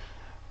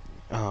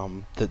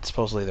that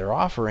supposedly they're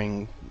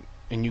offering,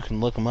 and you can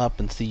look them up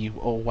and see,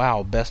 oh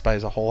wow, Best Buy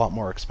is a whole lot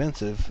more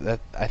expensive.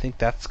 That, I think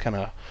that's kind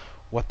of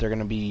what they're going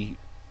to be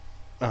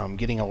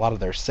getting a lot of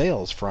their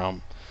sales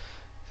from.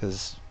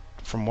 Because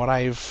from what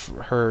I've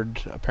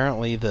heard,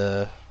 apparently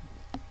they're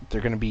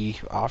going to be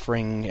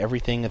offering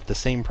everything at the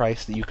same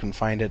price that you can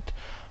find it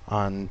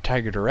on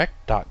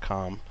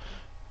TigerDirect.com,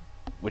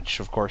 which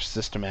of course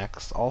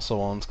Systemax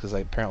also owns, because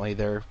apparently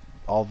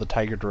all the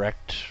Tiger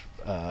Direct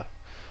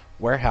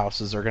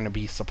warehouses are going to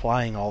be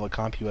supplying all the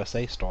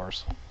CompUSA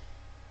stores.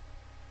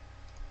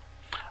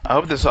 I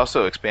hope this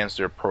also expands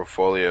their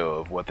portfolio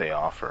of what they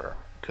offer,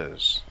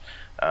 because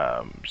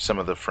some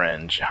of the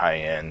fringe,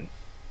 high-end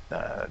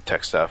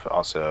tech stuff,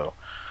 also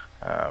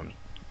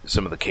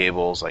some of the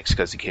cables, like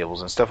SCSI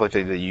cables and stuff like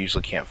that you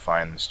usually can't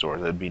find in the stores.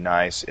 It would be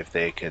nice if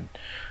they could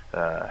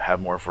have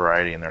more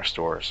variety in their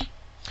stores.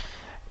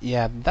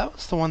 Yeah, that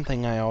was the one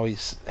thing I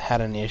always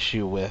had an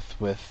issue with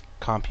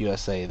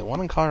CompUSA. The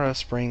one in Colorado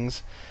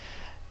Springs,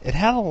 it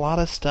had a lot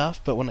of stuff,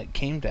 but when it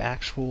came to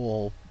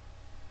actual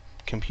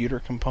computer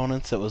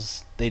components,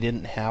 they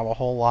didn't have a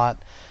whole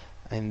lot.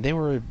 And they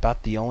were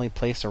about the only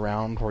place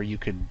around where you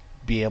could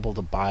be able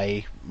to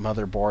buy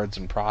motherboards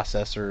and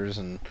processors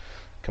and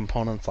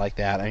components like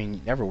that. I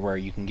mean, everywhere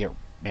you can get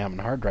RAM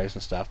and hard drives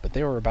and stuff, but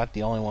they were about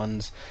the only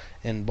ones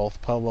in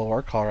both Pueblo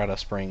or Colorado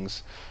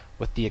Springs,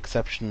 with the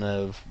exception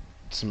of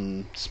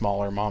some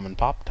smaller mom and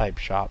pop type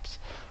shops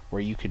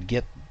where you could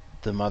get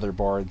the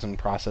motherboards and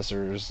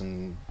processors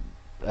and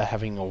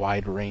having a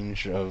wide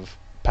range of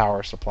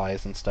power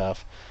supplies and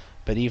stuff.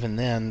 But even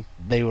then,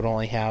 they would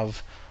only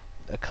have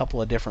a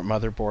couple of different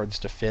motherboards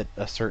to fit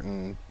a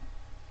certain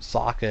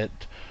socket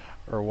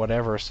or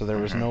whatever, so there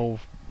was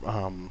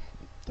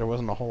there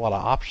wasn't a whole lot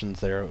of options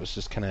there. It was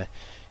just kind of,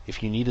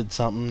 if you needed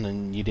something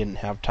and you didn't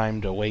have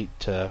time to wait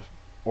to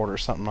order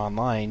something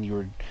online,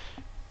 you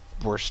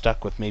were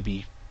stuck with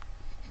maybe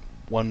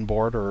one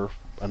board or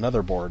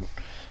another board,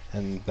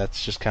 and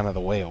that's just kind of the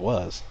way it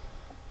was.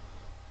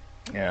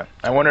 Yeah,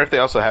 I wonder if they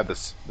also have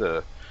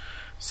the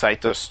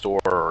site to store,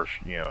 or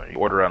you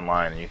order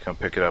online and you can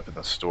pick it up in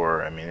the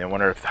store. I mean, I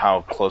wonder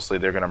how closely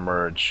they're going to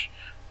merge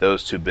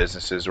those two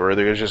businesses, or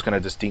they're just going to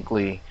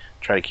distinctly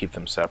try to keep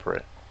them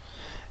separate.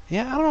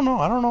 Yeah, I don't know.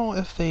 I don't know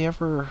if they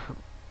ever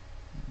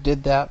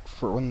did that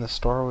for when the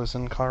store was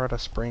in Colorado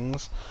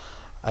Springs.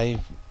 I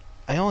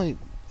only,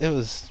 it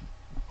was,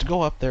 to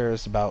go up there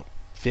is about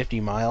 50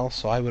 miles,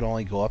 so I would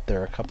only go up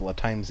there a couple of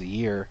times a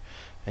year,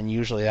 and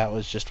usually that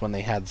was just when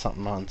they had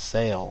something on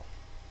sale.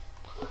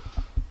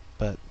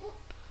 But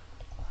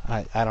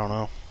I don't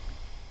know.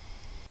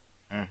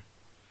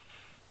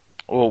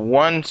 Well,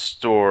 one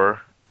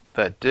store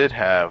that did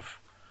have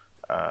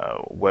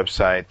a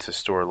website to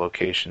store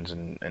locations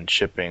and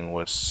shipping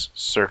was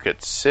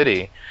Circuit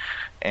City,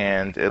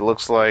 and it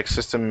looks like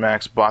System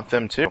Max bought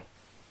them too.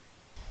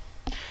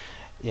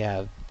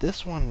 Yeah,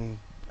 this one,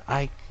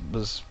 I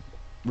was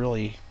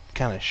really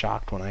kind of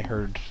shocked when I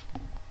heard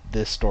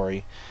this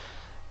story.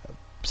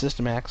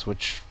 Systemax,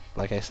 which,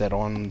 like I said,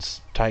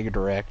 owns Tiger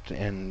Direct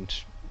and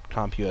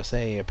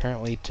CompUSA,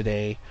 apparently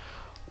today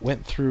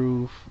went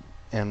through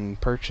and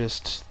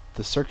purchased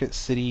the Circuit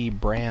City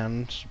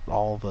brand,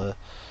 all the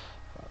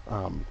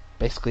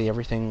basically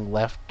everything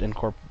left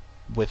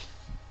with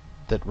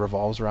that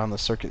revolves around the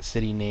Circuit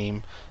City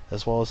name,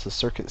 as well as the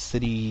Circuit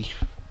City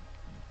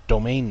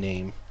domain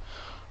name,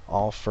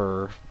 all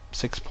for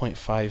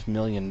 $6.5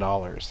 million,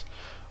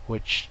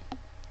 which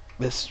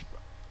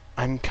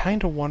I'm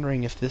kind of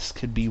wondering if this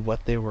could be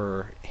what they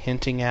were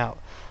hinting at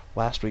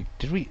last week.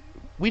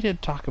 We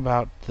did talk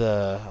about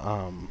the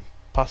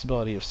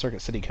possibility of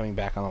Circuit City coming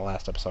back on the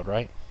last episode,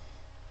 right?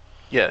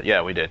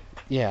 Yeah, we did.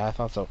 Yeah, I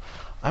thought so.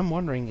 I'm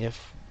wondering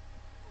if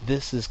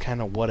this is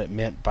kind of what it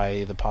meant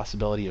by the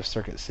possibility of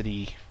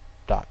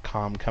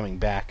CircuitCity.com coming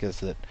back, is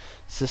that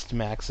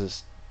Systemax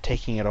is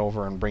taking it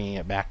over and bringing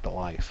it back to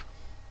life.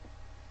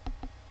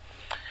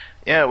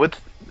 Yeah, with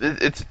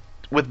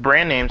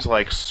brand names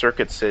like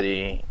Circuit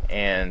City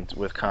and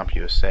with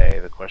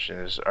CompUSA, the question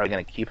is, are they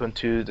going to keep them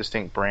two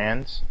distinct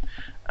brands?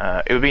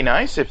 It would be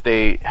nice if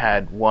they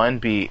had one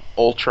be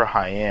ultra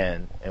high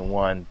end and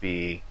one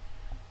be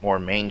more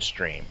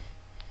mainstream,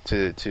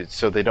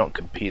 so they don't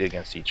compete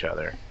against each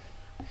other.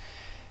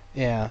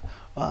 Yeah,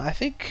 well, I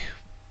think,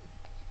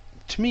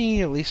 to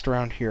me, at least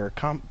around here,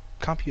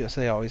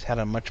 CompUSA always had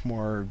a much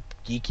more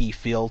geeky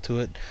feel to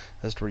it,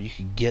 as to where you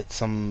could get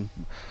some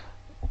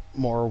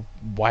more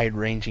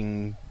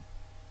wide-ranging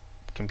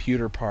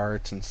computer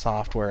parts and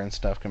software and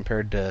stuff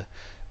compared to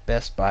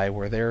Best Buy,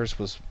 where theirs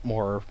was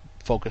more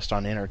focused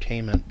on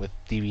entertainment with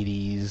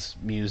DVDs,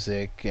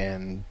 music,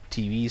 and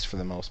TVs for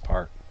the most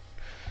part,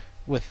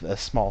 with a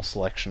small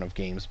selection of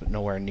games, but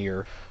nowhere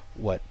near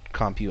what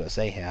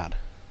CompUSA had.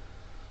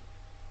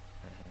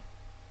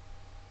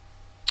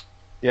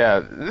 Yeah,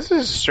 this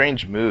is a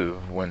strange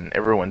move when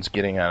everyone's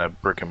getting out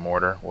of brick and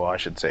mortar. Well, I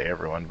should say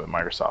everyone, but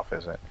Microsoft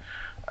isn't.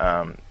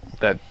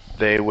 That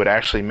they would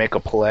actually make a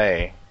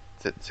play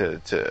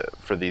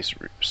for these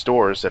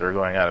stores that are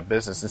going out of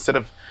business instead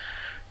of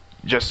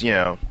just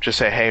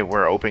say, hey,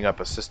 we're opening up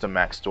a System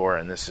Max store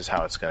and this is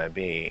how it's going to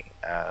be.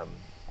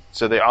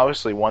 So they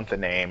obviously want the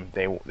name,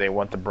 they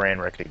want the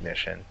brand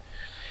recognition.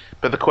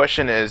 But the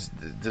question is,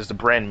 does the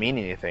brand mean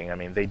anything? I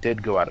mean, they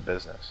did go out of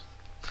business.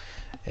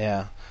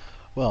 Yeah.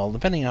 Well,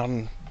 depending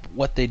on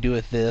what they do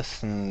with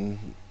this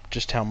and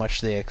just how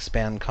much they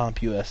expand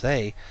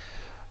CompUSA,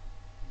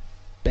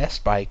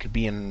 Best Buy could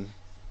be in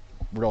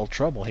real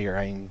trouble here.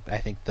 I mean, I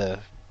think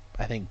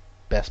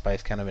Best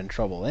Buy's kind of in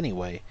trouble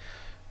anyway,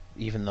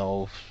 even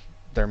though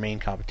their main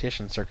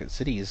competition, Circuit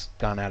City, has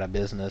gone out of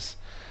business.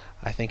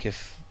 I think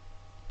if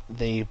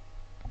they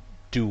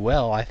do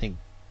well, I think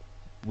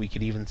we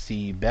could even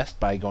see Best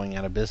Buy going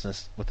out of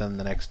business within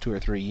the next 2 or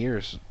 3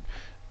 years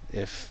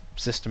if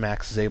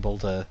Systemax is able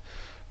to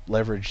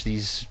leverage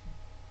these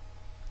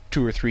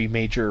 2 or 3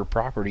 major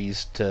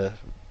properties to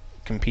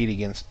compete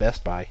against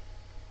Best Buy.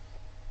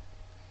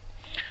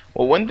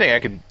 Well, one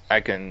thing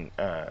I can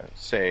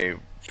say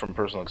from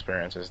personal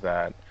experience is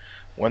that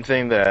one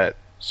thing that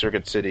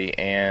Circuit City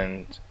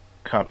and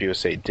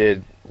CompUSA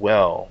did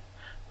well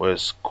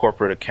was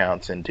corporate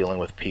accounts and dealing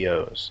with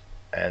POs,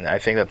 and I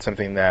think that's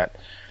something that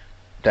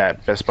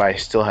Best Buy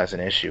still has an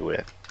issue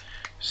with.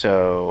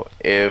 So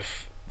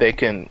if they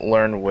can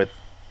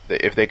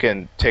if they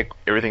can take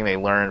everything they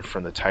learned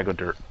from the Tiger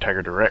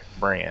Direct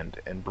brand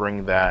and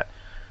bring that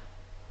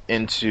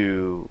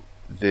into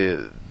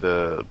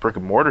the brick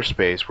and mortar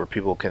space where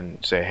people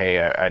can say, hey,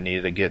 I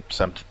need to get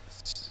some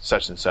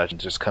such and such,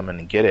 and just come in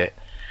and get it,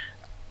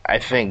 I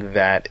think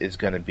that is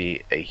going to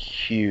be a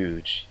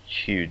huge,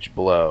 huge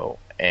blow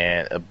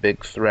and a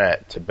big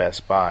threat to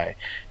Best Buy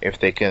if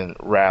they can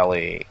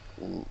rally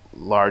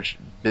large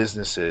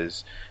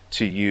businesses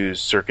to use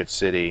Circuit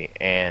City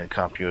and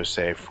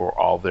CompUSA for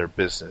all their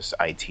business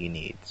IT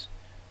needs.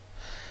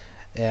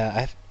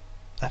 Yeah,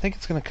 I think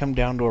it's going to come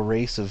down to a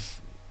race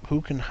of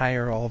who can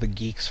hire all the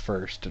geeks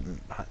first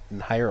and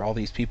hire all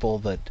these people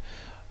that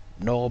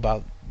know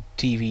about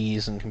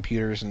TVs and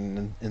computers,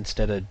 and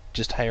instead of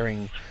just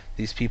hiring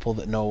these people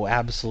that know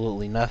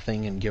absolutely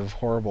nothing and give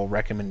horrible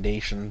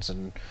recommendations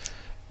and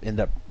end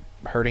up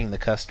hurting the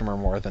customer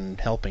more than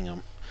helping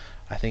them.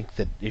 I think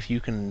that if you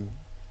can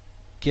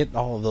get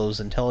all of those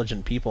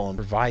intelligent people and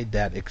provide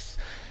that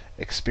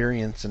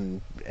experience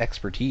and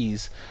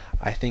expertise,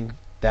 I think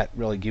that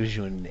really gives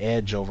you an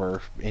edge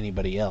over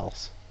anybody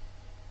else.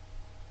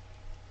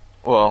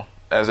 Well,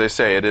 as I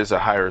say, it is a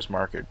hires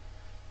market.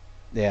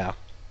 Yeah.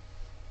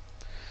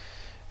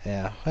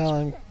 Yeah. Well,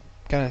 I'm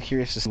kind of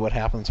curious to see what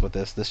happens with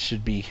this. This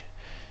should be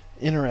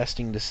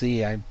interesting to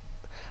see.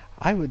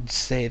 I would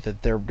say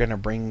that they're going to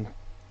bring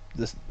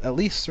this, at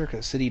least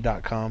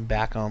CircuitCity.com,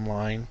 back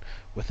online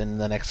within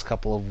the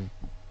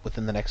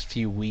next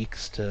few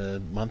weeks to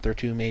month or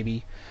two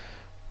maybe.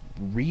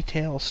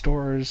 Retail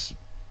stores,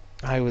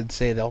 I would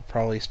say they'll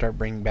probably start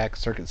bringing back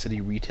Circuit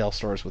City retail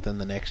stores within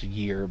the next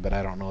year, but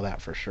I don't know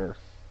that for sure.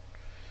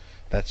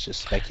 That's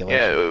just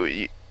speculation.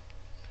 Yeah,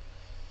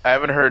 I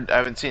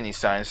haven't seen any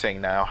signs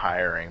saying now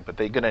hiring, but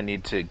they're gonna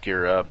need to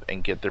gear up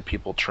and get their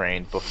people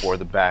trained before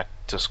the back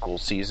to school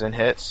season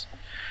hits.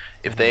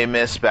 If they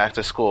miss back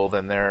to school,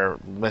 then they're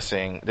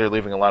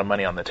leaving a lot of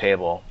money on the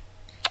table.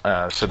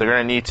 So they're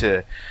gonna need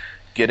to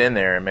get in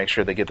there and make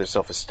sure they get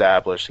themselves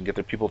established and get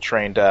their people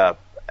trained up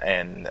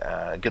and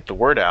get the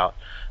word out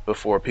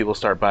before people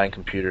start buying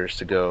computers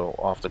to go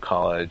off to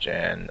college,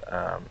 and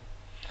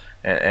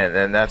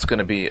that's going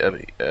to be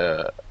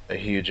a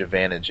huge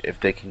advantage if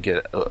they can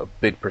get a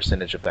big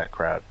percentage of that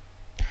crowd.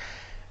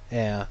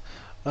 Yeah.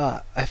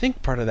 I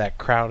think part of that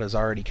crowd has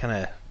already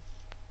kind of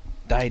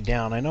died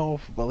down. I know,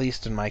 at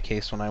least in my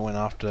case, when I went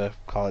off to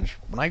college,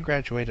 when I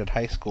graduated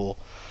high school,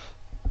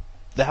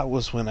 that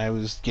was when I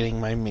was getting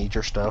my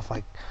major stuff,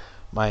 like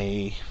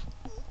my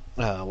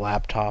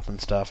laptop and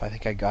stuff. I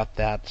think I got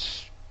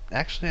that.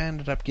 Actually, I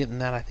ended up getting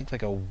that, I think,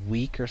 like a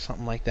week or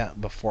something like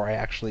that before I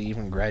actually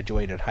even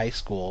graduated high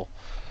school.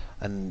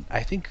 And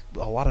I think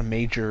a lot of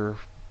major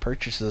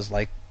purchases,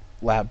 like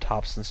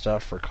laptops and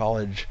stuff for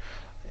college,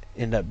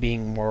 end up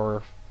being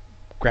more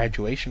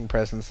graduation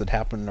presents that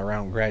happen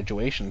around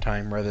graduation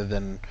time rather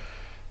than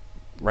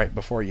right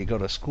before you go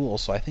to school.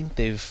 So I think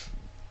they've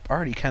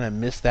already kind of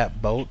missed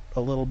that boat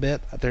a little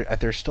bit.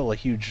 There's still a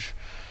huge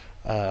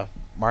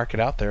market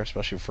out there,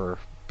 especially for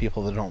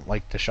people that don't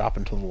like to shop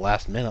until the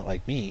last minute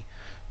like me.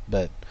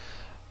 But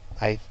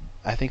I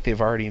think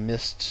they've already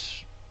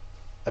missed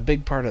a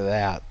big part of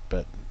that.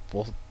 But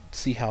we'll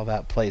see how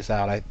that plays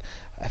out.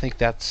 I think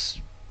that's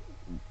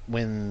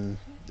when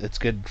it's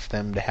good for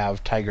them to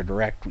have Tiger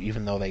Direct,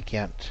 even though they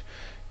can't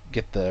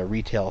get the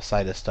retail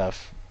side of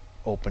stuff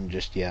open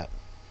just yet.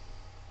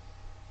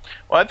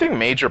 Well, I think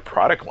major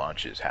product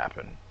launches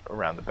happen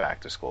around the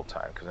back to school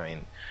time because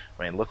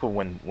look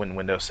when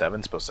Windows 7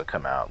 is supposed to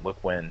come out. Look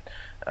when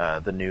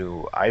the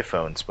new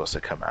iPhone's supposed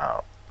to come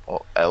out.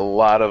 Well, a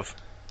lot of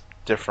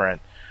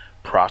different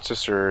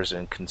processors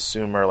and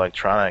consumer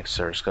electronics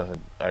are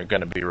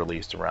going to be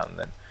released around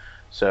then.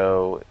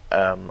 So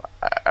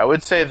I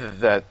would say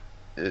that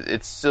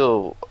it's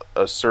still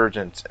a surge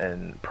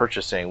in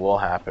purchasing will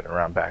happen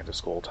around back to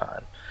school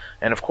time,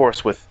 and of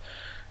course with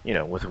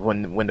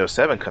when Windows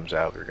 7 comes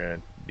out, we're going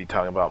to be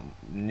talking about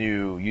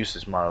new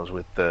usage models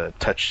with the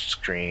touch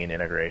screen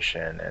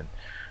integration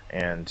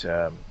and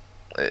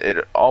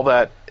all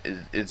that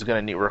is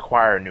going to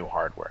require new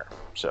hardware.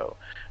 So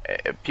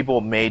people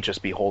may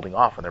just be holding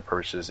off on their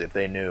purchases if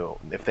they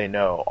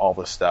know all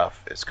this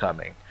stuff is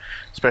coming.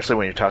 Especially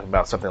when you're talking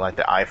about something like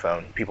the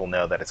iPhone, people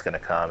know that it's going to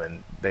come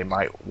and they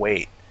might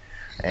wait.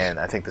 And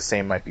I think the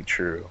same might be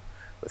true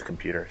with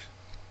computers.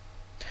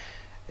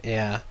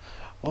 Yeah.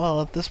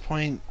 Well, at this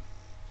point,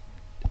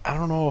 I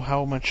don't know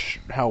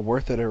how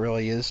worth it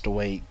really is to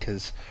wait,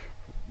 because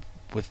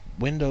with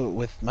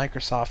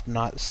Microsoft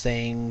not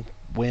saying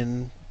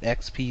when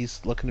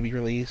XP's looking to be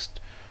released,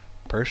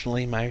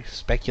 personally, my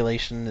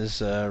speculation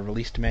is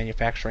released to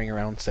manufacturing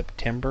around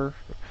September.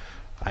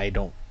 I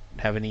don't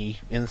have any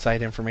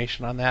inside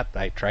information on that.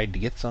 I tried to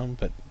get some,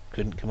 but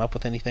couldn't come up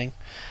with anything.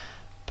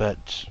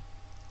 But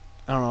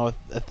I don't know.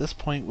 At this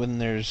point, when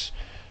there's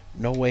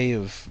no way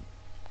of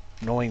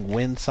knowing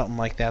when something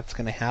like that's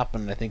going to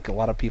happen, I think a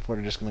lot of people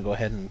are just going to go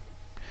ahead and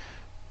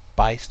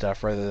buy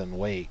stuff rather than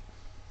wait.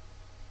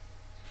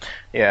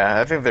 Yeah,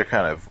 I think they're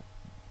kind of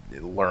they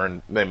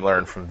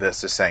learned from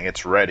Vista saying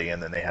it's ready,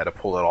 and then they had to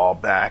pull it all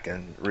back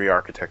and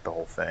re-architect the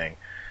whole thing.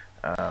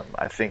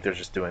 I think they're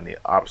just doing the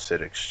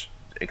opposite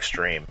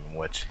extreme, in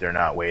which they're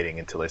not waiting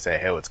until they say,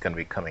 "Hey, it's going to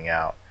be coming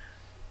out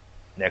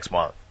next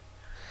month."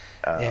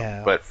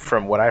 Yeah. But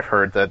from what I've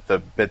heard, that the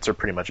bits are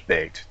pretty much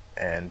baked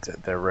and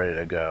they're ready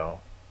to go,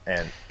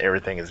 and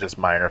everything is just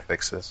minor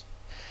fixes.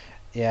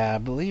 Yeah, I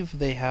believe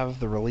they have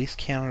the release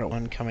candidate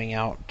one coming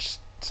out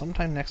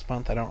sometime next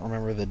month. I don't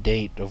remember the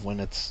date of when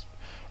it's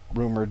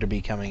rumored to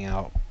be coming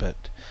out, but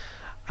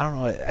I don't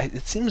know.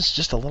 It seems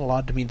just a little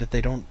odd to me that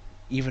they don't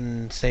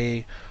even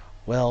say,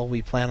 well,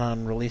 we plan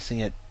on releasing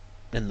it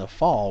in the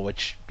fall,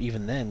 which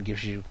even then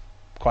gives you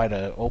quite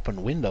a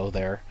open window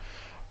there,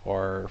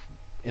 or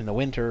in the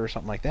winter or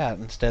something like that.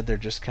 Instead, they're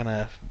just kind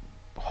of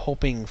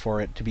hoping for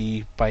it to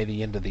be by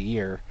the end of the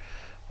year,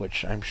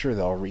 which I'm sure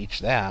they'll reach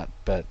that,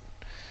 but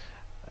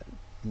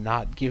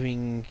not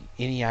giving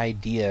any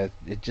idea,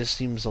 it just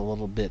seems a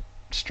little bit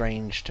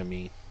strange to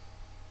me.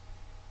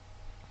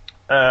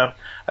 I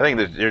think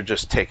that they're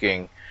just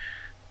taking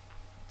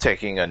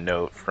a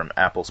note from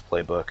Apple's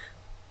playbook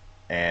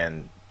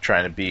and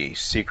trying to be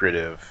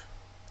secretive.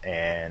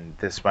 And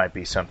this might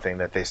be something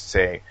that they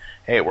say,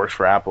 "Hey, it works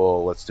for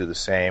Apple. Let's do the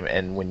same."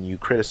 And when you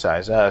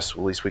criticize us, at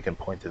least we can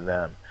point to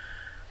them.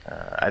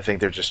 I think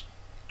they're just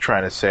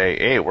trying to say,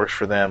 "Hey, it works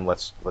for them.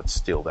 Let's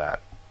steal that."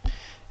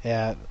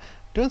 Yeah,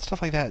 doing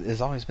stuff like that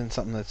has always been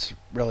something that's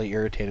really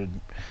irritated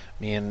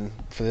me, and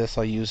for this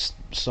I'll use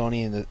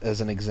Sony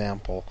as an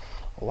example.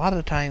 A lot of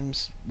the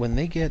times when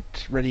they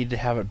get ready to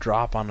have a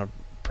drop on a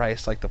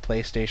price like the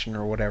PlayStation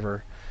or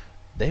whatever,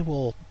 they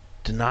will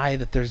deny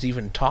that there's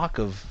even talk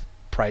of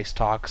price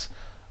talks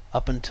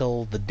up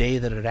until the day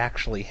that it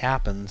actually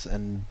happens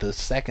and the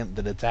second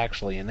that it's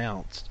actually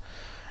announced.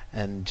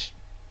 And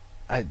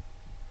I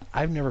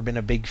I've never been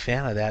a big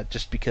fan of that,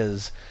 just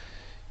because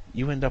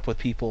you end up with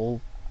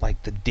people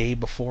like the day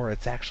before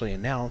it's actually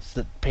announced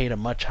that paid a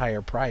much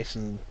higher price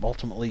and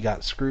ultimately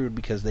got screwed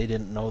because they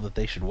didn't know that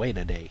they should wait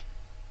a day.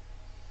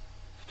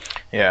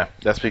 Yeah,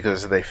 that's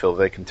because they feel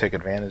they can take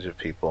advantage of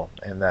people,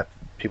 and that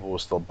people will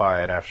still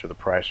buy it after the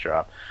price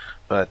drop.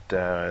 But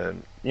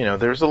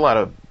there's a lot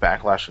of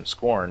backlash and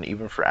scorn,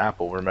 even for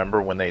Apple.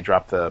 Remember when they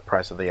dropped the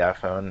price of the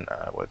iPhone,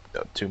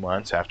 2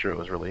 months after it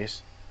was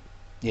released?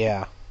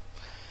 Yeah,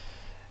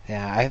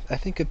 yeah, I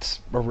think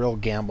it's a real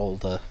gamble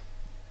to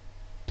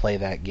play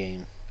that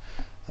game.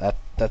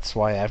 That's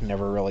why I've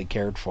never really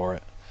cared for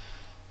it.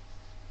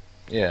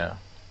 Yeah,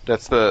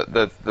 that's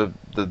the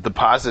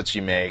deposits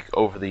you make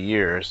over the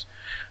years.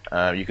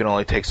 You can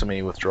only take so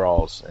many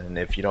withdrawals, and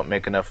if you don't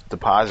make enough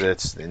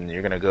deposits, then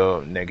you're going to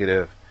go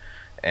negative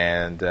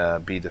and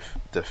be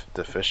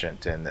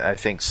deficient. And I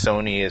think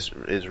Sony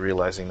is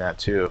realizing that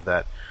too,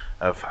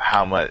 of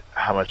how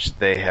much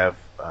they have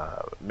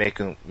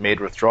made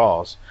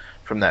withdrawals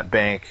from that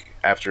bank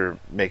after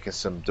making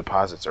some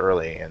deposits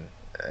early,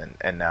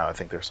 and now I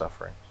think they're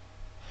suffering.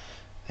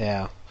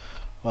 Yeah.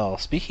 Well,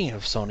 speaking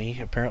of Sony,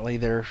 apparently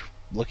they're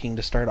looking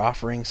to start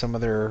offering some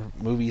of their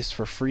movies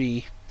for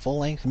free,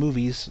 full-length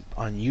movies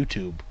on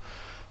YouTube,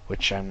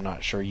 which I'm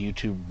not sure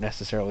YouTube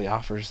necessarily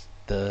offers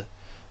the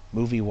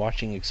movie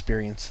watching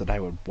experience that I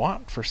would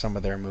want for some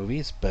of their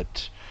movies,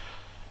 but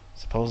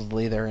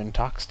supposedly they're in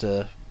talks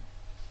to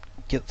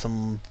get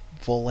some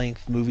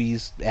full-length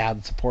movies,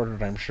 ad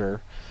supported, I'm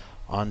sure,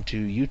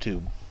 onto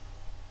YouTube.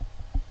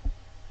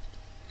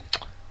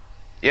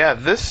 Yeah,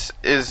 this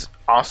is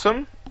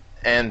awesome,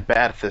 and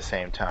bad at the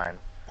same time.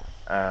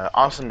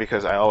 Awesome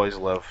because I always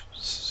love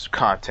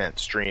content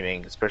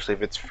streaming, especially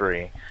if it's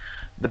free.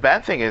 The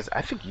bad thing is,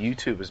 I think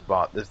YouTube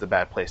is the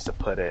bad place to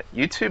put it.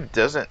 YouTube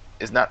doesn't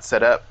is not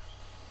set up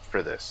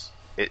for this.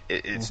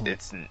 Hmm.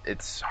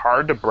 It's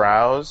hard to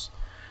browse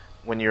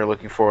when you're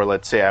looking for.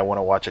 Let's say I want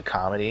to watch a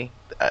comedy.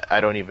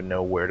 I don't even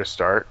know where to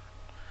start.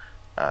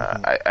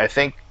 Hmm. I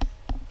think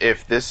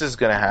if this is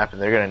going to happen,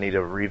 they're going to need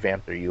to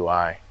revamp their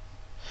UI.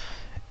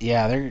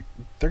 Yeah,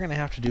 they're gonna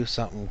have to do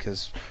something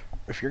because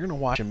if you're gonna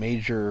watch a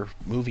major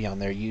movie on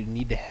there, you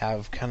need to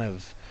have kind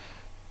of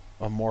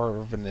a more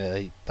of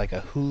like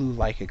a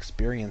Hulu-like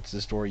experience,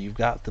 is where you've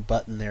got the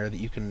button there that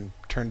you can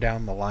turn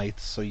down the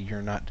lights so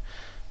you're not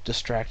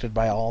distracted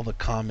by all the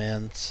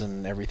comments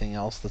and everything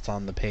else that's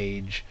on the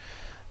page,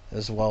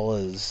 as well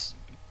as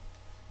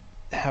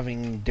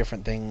having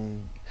different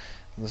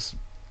things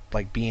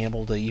like being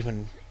able to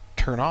even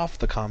turn off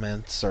the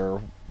comments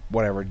or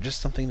whatever, just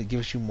something that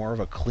gives you more of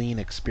a clean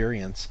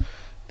experience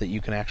that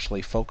you can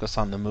actually focus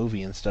on the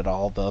movie instead of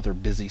all the other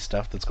busy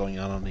stuff that's going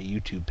on the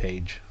YouTube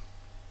page.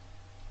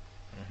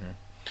 Hmm.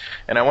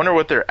 And I wonder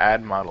what their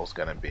ad model is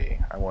going to be.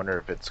 I wonder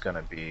if it's going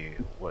to be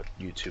what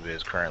YouTube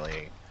is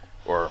currently,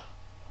 or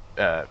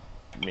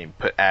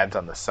put ads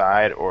on the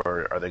side,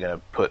 or are they going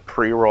to put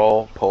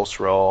pre-roll,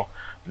 post-roll,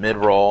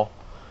 mid-roll?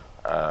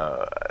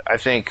 I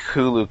think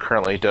Hulu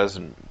currently does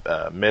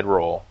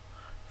mid-roll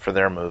for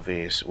their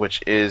movies,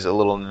 which is a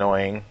little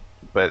annoying,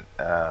 but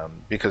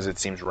because it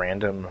seems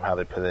random how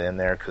they put it in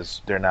there,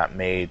 because they're not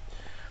made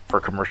for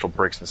commercial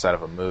breaks inside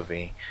of a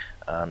movie.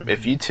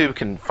 If Mm-hmm. YouTube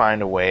can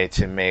find a way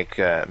to make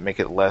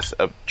it less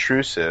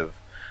obtrusive,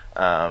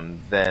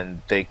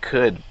 then they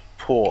could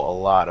pull a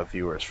lot of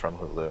viewers from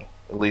Hulu,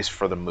 at least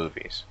for the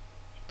movies.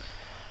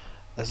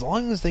 As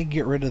long as they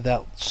get rid of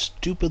that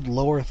stupid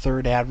lower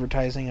third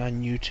advertising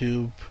on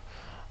YouTube,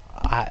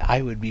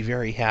 I would be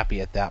very happy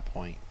at that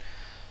point.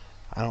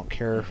 I don't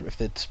care Hmm. if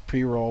it's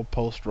pre-roll,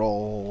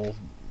 post-roll,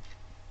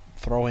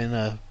 throw in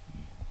a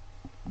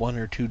one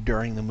or two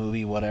during the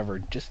movie, whatever.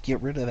 Just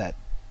get rid of that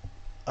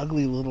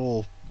ugly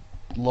little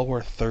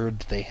lower third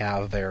that they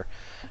have there.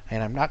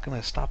 And I'm not going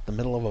to stop the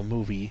middle of a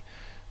movie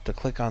to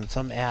click on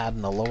some ad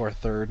in the lower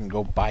third and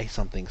go buy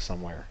something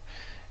somewhere.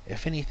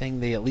 If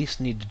anything, they at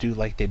least need to do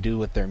like they do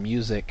with their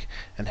music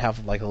and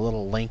have like a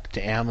little link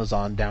to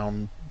Amazon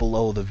down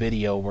below the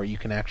video where you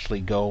can actually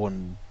go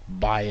and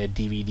buy a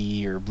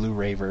DVD or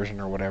Blu-ray version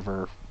or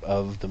whatever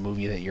of the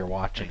movie that you're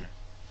watching.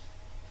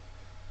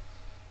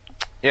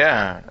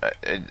 Yeah,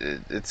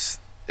 it's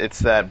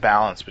that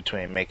balance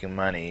between making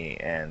money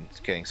and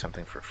getting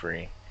something for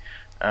free.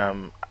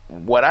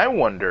 What I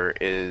wonder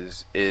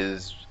is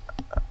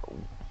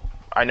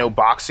I know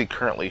Boxy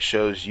currently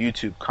shows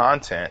YouTube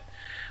content.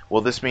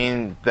 Will this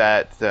mean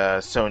that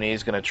Sony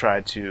is going to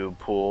try to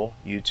pull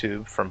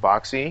YouTube from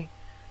Boxy?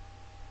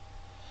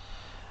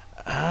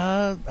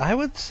 I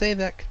would say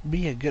that could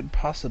be a good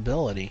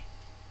possibility.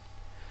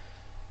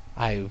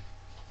 I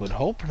would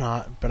hope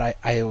not, but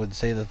I would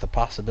say that the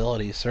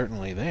possibility is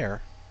certainly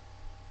there.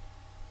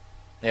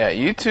 Yeah,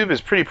 YouTube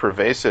is pretty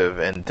pervasive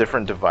in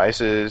different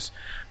devices,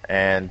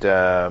 and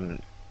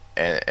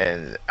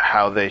and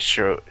how they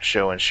show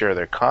and share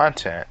their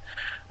content.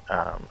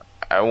 Um,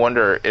 I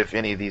wonder if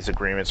any of these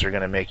agreements are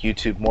going to make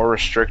YouTube more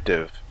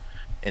restrictive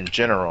in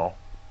general,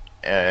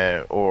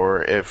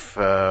 or if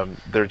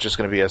they're just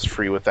going to be as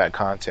free with that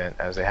content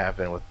as they have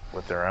been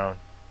with their own.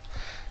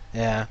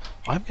 Yeah,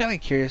 I'm kind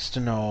of curious to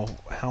know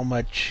how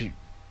much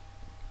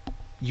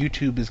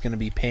YouTube is going to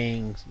be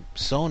paying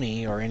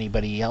Sony or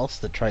anybody else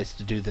that tries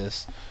to do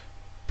this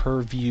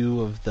per view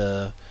of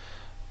the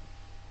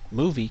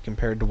movie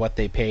compared to what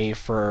they pay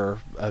for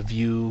a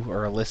view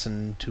or a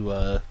listen to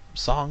a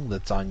song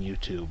that's on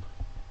YouTube.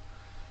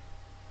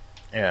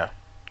 Yeah.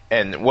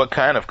 And what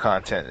kind of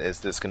content is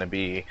this going to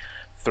be?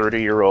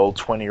 30-year-old,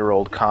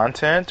 20-year-old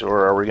content,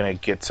 or are we going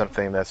to get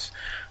something that's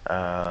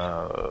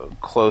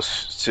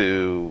close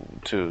to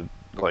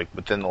like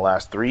within the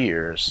last 3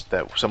 years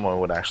that someone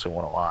would actually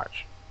want to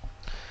watch?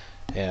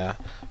 Yeah,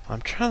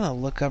 I'm trying to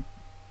look up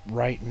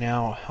right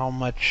now how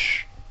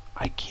much.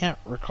 I can't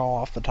recall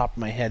off the top of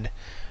my head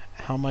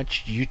how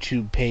much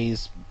YouTube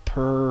pays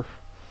per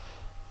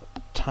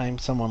time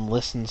someone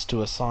listens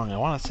to a song. I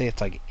want to say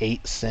it's like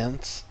 8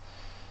 cents.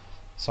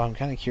 So I'm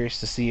kind of curious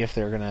to see if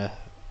they're gonna.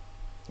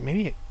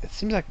 Maybe it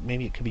seems like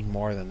maybe it could be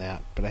more than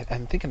that, but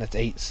I'm thinking it's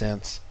 8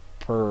 cents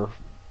per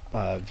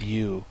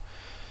view.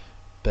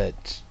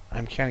 But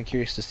I'm kind of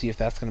curious to see if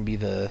that's going to be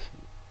the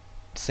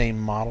same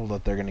model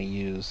that they're going to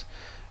use.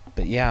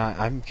 But yeah,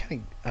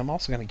 I'm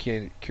also kind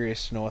of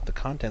curious to know what the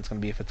content's going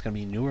to be. If it's going to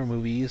be newer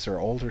movies or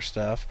older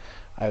stuff.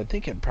 I would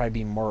think it'd probably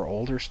be more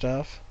older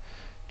stuff.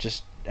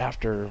 Just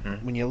after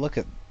Hmm. when you look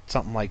at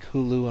something like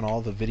Hulu and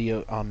all the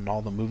video on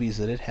all the movies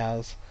that it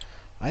has,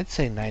 I'd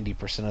say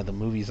 90% of the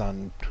movies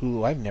on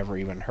Hulu I've never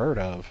even heard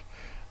of.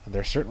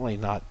 They're certainly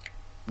not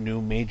new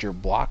major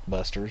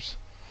blockbusters.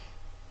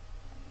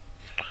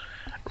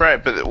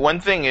 Right, but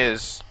one thing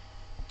is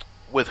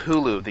with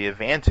Hulu, the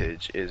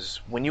advantage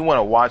is when you want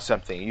to watch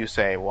something, you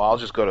say, "Well, I'll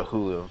just go to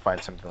Hulu and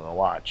find something to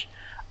watch."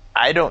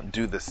 I don't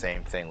do the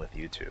same thing with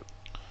YouTube.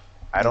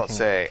 I don't Hmm.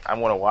 say I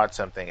want to watch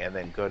something and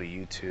then go to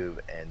YouTube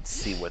and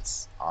see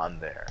what's on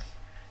there.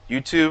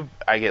 YouTube,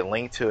 I get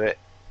linked to it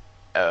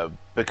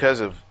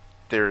because of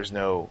there's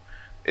no,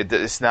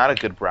 it's not a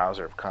good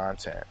browser of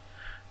content.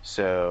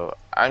 So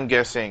I'm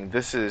guessing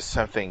this is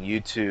something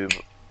YouTube,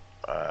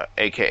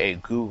 aka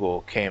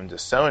Google, came to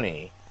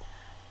Sony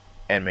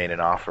and made an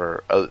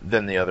offer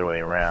than the other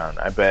way around.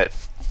 I bet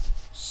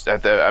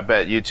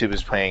YouTube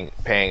is paying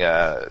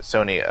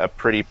Sony a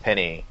pretty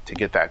penny to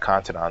get that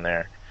content on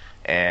there,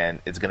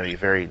 and it's going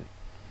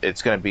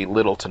to be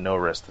little to no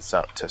risk to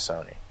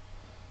Sony.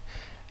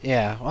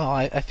 Yeah, well,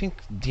 I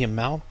think the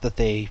amount that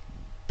they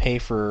pay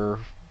for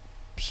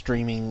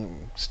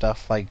streaming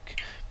stuff like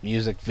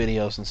music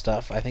videos and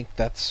stuff, I think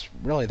that's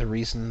really the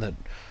reason that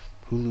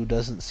Hulu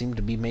doesn't seem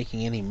to be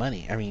making any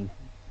money. I mean,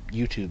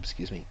 YouTube,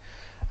 excuse me.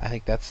 I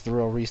think that's the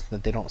real reason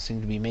that they don't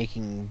seem to be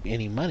making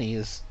any money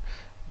is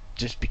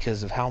just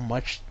because of how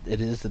much it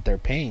is that they're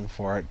paying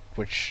for it,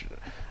 which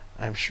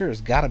I'm sure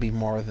has got to be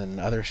more than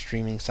other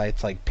streaming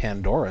sites like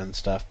Pandora and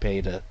stuff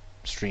pay to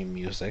stream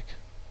music.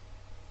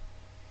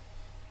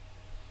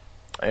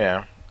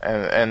 Yeah,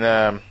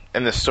 and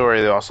in the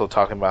story they're also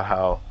talking about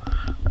how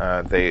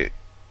they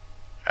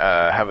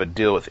have a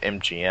deal with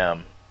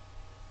MGM,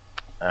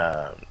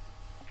 um,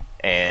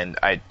 and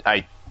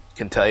I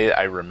can tell you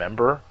I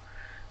remember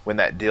when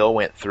that deal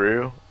went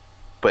through,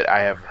 but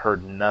I have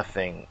heard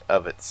nothing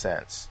of it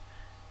since.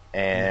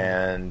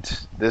 And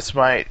this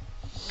might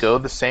go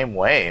the same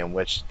way, in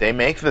which they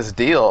make this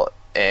deal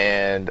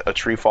and a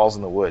tree falls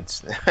in the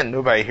woods and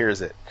nobody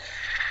hears it.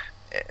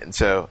 And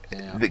so,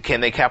 Yeah.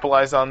 can they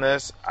capitalize on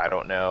this? I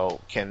don't know.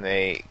 Can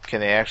they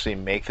actually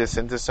make this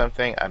into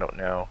something? I don't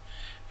know.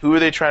 Who are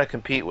they trying to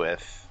compete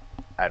with?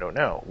 I don't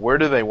know. Where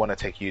do they want to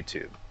take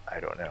YouTube? I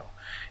don't know.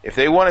 If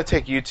they want to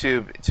take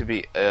YouTube to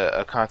be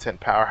a content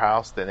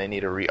powerhouse, then they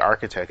need to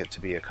re-architect it to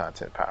be a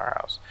content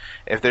powerhouse.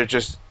 If they're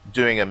just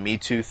doing a Me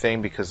Too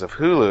thing because of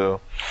Hulu,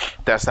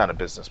 that's not a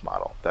business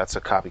model. That's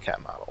a copycat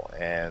model,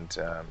 and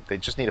they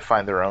just need to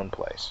find their own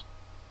place.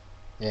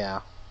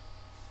 Yeah.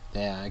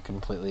 Yeah, I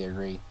completely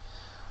agree.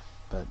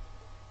 But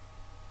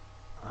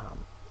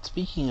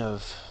speaking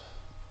of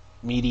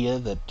media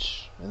that,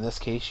 in this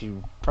case,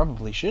 you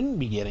probably shouldn't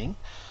be getting,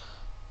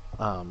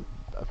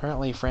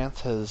 apparently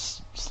France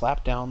has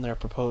slapped down their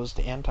proposed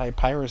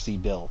anti-piracy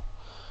bill,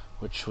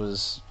 which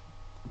was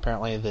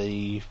apparently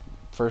the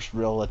first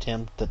real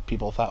attempt that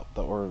people thought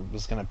that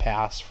was going to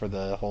pass for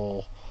the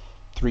whole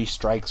three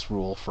strikes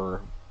rule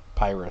for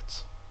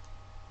pirates,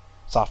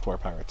 software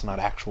pirates, not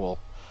actual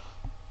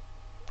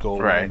go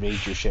Right.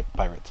 invade your ship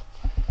pirates.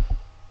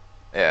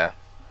 Yeah.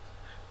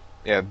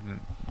 Yeah.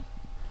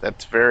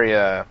 That's very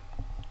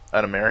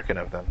un-American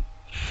of them.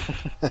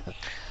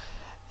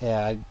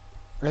 Yeah,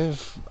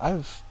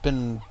 I've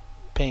been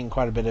paying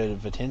quite a bit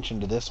of attention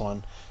to this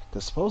one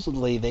because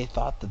supposedly they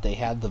thought that they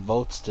had the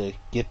votes to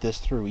get this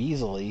through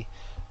easily.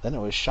 Then it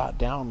was shot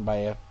down by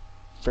a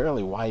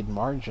fairly wide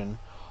margin,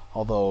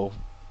 although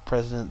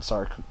President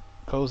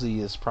Sarkozy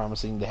is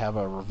promising to have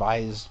a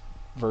revised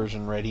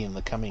version ready in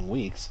the coming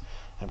weeks.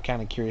 I'm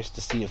kind of curious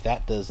to see if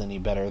that does any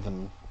better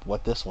than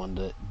what this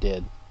one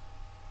did.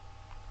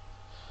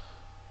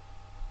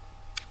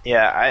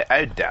 Yeah,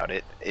 I doubt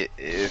it.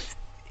 If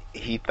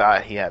he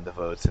thought he had the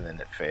votes and then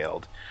it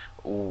failed,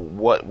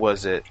 what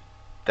was it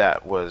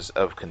that was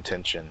of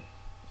contention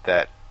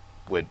that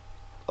would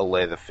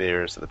allay the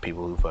fears of the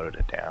people who voted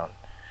it down?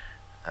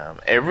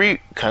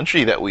 Every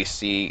country that we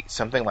see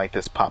something like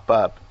this pop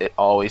up, it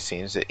always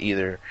seems to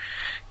either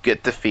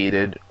get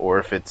defeated or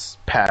if it's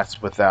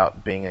passed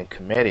without being in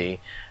committee,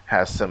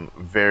 has some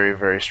very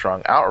very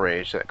strong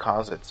outrage that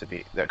causes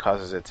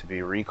it to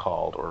be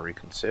recalled or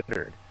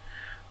reconsidered.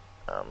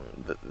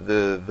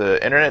 The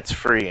internet's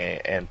free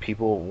and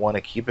people want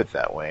to keep it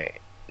that way.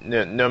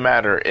 No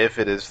matter if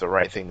it is the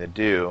right thing to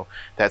do,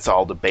 that's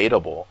all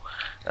debatable.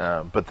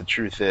 But the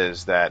truth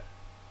is that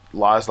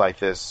laws like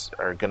this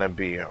are going to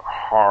be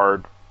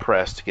hard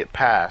pressed to get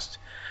passed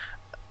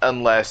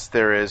unless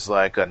there is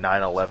like a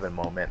 9/11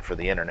 moment for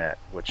the internet,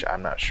 which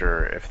I'm not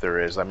sure if there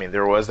is. I mean,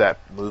 there was that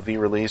movie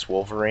release,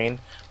 Wolverine,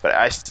 but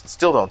I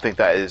still don't think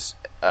that is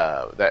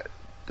that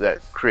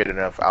created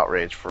enough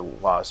outrage for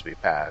laws to be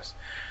passed.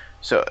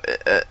 So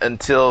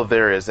until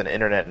there is an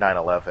internet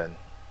 9/11,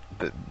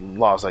 the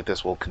laws like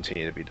this will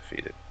continue to be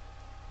defeated.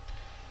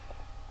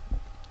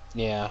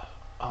 Yeah,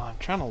 I'm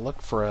trying to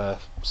look for a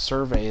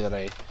survey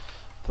that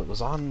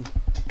was on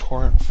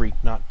Torrent Freak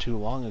not too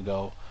long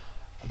ago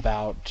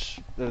about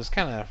it was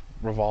kind of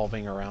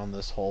revolving around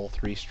this whole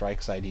three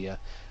strikes idea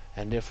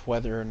and if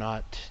whether or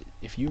not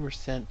if you were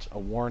sent a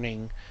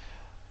warning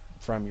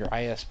from your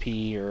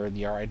ISP or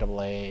the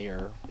RIAA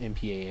or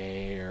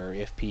MPAA or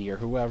IFP or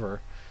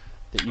whoever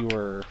that you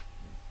were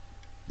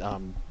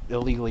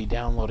illegally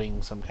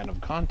downloading some kind of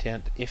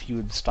content, if you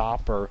would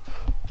stop or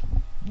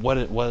what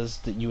it was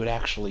that you would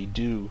actually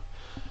do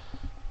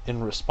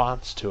in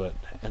response to it.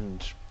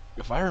 And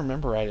if I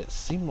remember right, it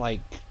seemed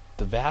like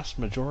the vast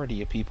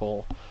majority of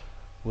people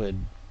would,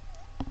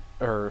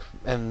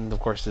 and of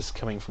course this is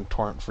coming from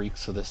Torrent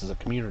Freaks, so this is a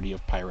community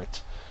of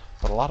pirates,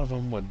 but a lot of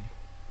them would,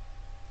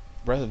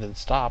 rather than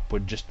stop,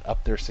 would just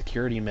up their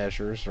security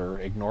measures or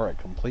ignore it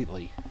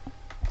completely.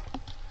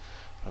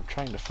 I'm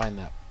trying to find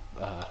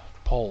that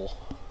poll.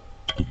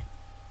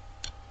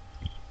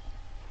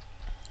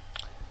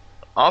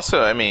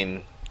 Also, I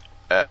mean,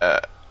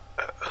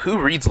 who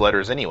reads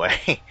letters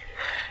anyway?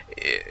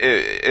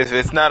 If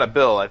it's not a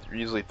bill, I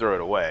usually throw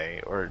it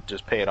away or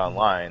just pay it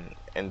online.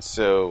 And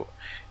so,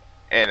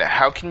 and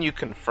how can you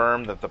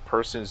confirm that the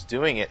person who's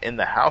doing it in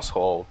the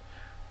household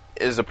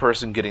is the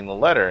person getting the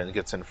letter and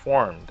gets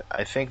informed?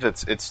 I think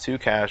it's too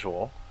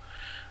casual,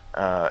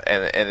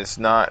 and it's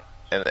not,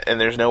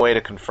 and there's no way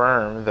to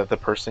confirm that the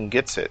person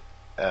gets it,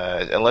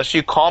 unless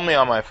you call me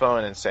on my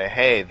phone and say,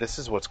 "Hey, this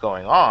is what's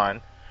going on."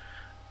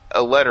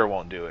 A letter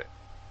won't do it.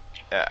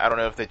 I don't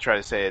know if they try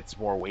to say it's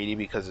more weighty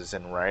because it's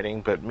in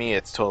writing, but me,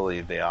 it's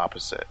totally the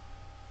opposite.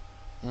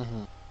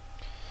 Mm-hmm.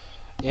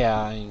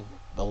 Yeah,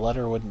 a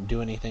letter wouldn't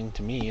do anything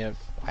to me. If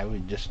I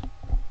would just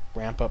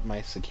ramp up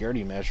my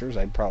security measures,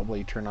 I'd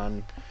probably turn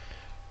on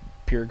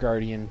Pure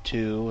Guardian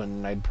 2,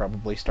 and I'd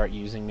probably start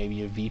using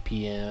maybe a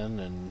VPN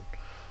and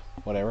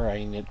whatever.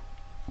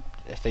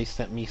 If they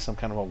sent me some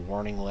kind of a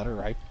warning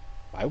letter,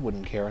 I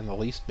wouldn't care in the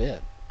least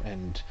bit.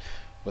 And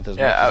with as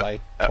much as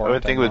I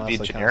would think it would be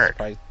generic.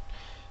 Kind of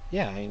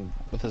yeah,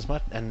 with as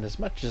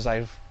much as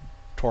I've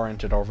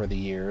torrented over the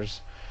years,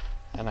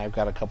 and I've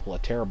got a couple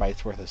of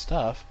terabytes worth of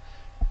stuff,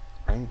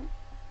 to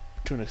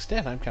an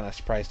extent, I'm kind of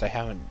surprised I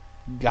haven't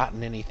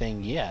gotten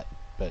anything yet.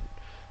 But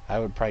I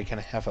would probably kind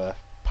of have a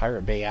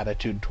Pirate Bay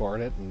attitude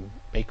toward it and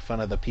make fun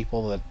of the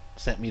people that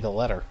sent me the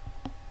letter.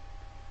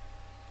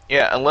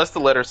 Yeah, unless the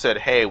letter said,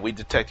 "Hey, we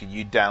detected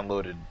you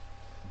downloaded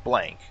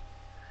blank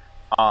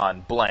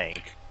on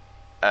blank,"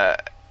 I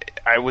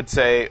would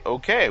say,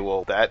 "Okay,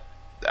 well that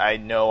I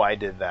know I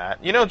did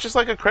that." You know, just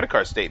like a credit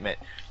card statement.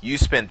 You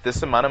spent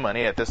this amount of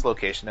money at this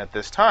location at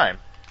this time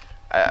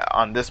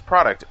on this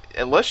product.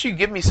 Unless you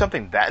give me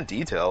something that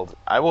detailed,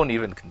 I won't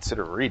even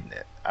consider reading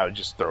it. I would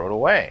just throw it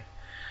away.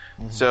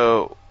 Mm-hmm.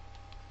 So,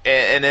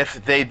 and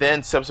if they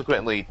then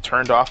subsequently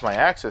turned off my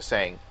access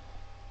saying,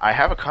 "I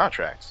have a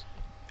contract.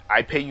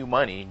 I pay you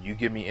money, you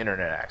give me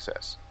internet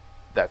access.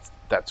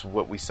 That's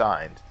what we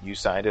signed. You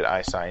signed it,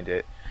 I signed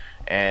it,"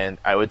 and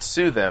I would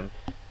sue them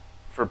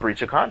for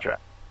breach of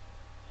contract.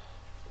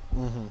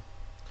 Mm-hmm.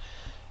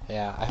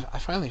 Yeah, I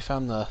finally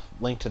found the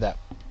link to that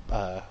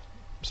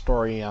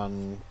story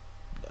on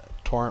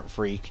Torrent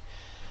Freak,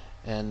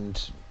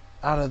 and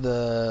out of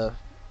the,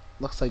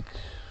 looks like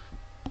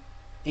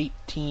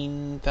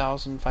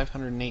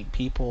 18,508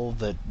 people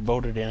that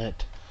voted in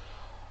it,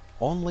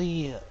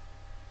 only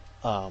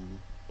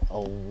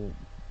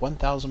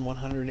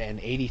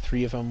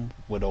 1,183 of them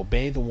would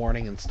obey the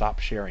warning and stop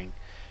sharing.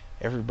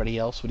 Everybody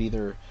else would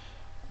either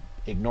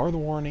ignore the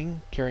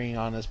warning, carrying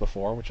on as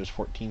before, which is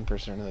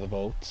 14% of the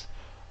votes,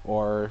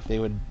 or they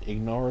would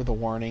ignore the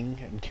warning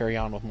and carry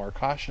on with more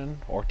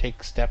caution, or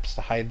take steps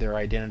to hide their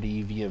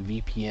identity via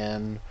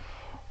VPN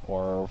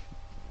or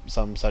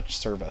some such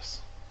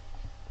service.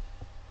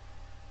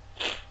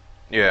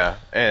 Yeah,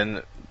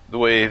 and the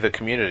way the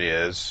community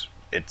is,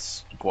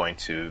 it's going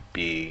to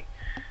be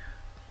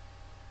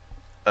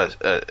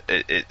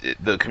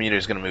the community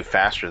is going to move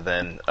faster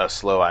than a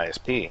slow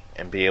ISP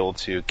and be able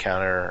to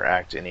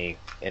counteract any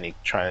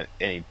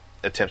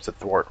attempts to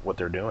thwart what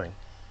they're doing.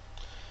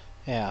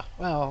 Yeah,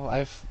 well,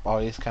 I've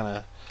always kind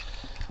of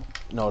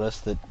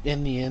noticed that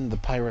in the end the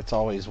pirates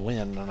always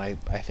win, and I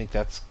think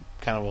that's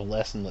kind of a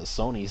lesson that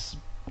Sony's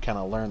kind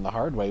of learned the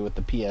hard way with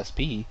the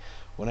PSP.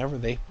 Whenever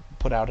they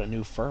put out a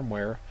new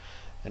firmware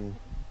and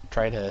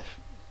try to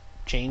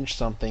change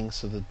something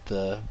so that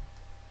the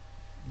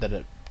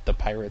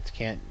pirates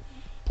can't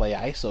play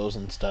ISOs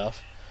and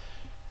stuff,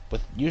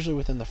 usually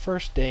within the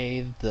first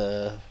day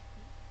the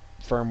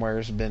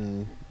firmware's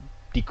been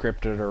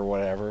decrypted or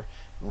whatever,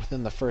 and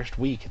within the first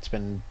week it's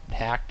been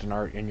hacked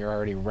and you're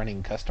already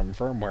running custom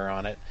firmware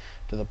on it,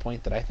 to the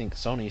point that I think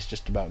Sony's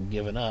just about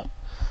given up,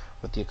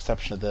 with the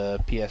exception of the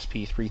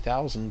PSP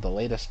 3000, the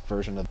latest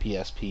version of the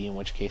PSP, in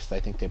which case I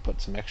think they put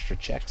some extra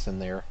checks in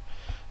there.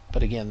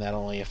 But again, that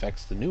only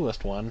affects the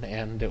newest one,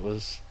 and it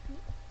was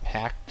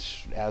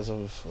hacked as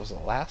of, was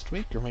it last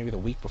week or maybe the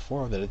week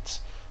before, that it's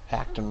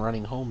hacked and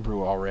running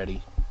homebrew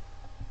already.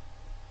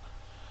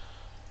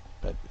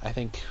 But I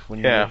think when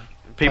you're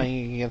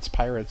playing against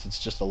pirates, it's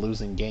just a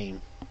losing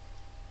game.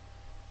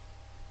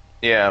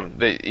 Yeah,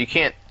 you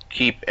can't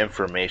keep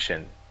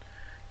information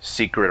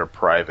secret or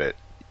private.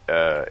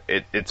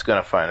 It's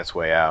going to find its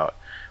way out.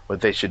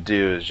 What they should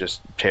do is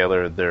just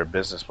tailor their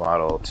business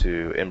model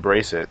to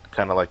embrace it,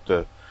 kind of like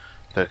the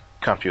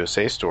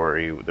CompUSA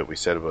story that we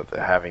said about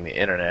having the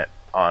internet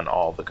on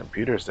all the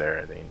computers there.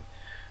 I mean,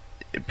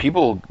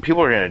 people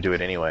are going to do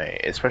it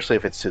anyway, especially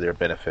if it's to their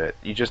benefit.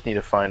 You just need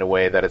to find a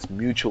way that it's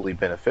mutually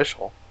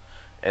beneficial,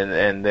 and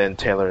then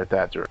tailor it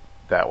that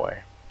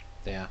way.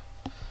 Yeah.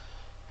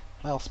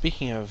 Well,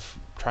 speaking of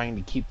trying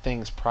to keep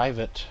things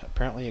private,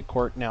 apparently a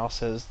court now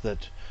says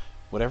that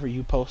whatever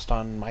you post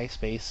on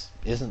MySpace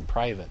isn't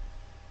private.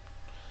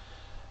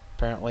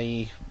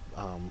 Apparently,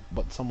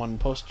 what someone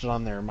posted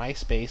on their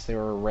MySpace, they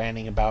were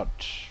ranting about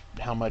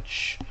how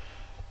much.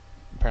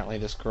 Apparently,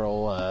 this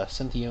girl,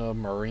 Cynthia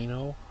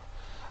Marino,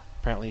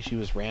 apparently she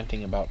was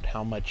ranting about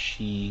how much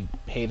she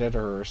hated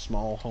her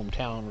small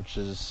hometown, which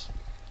is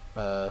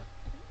a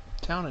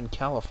town in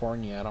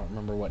California. I don't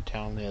remember what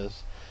town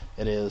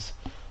it is.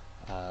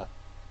 Uh,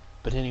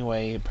 but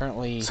anyway,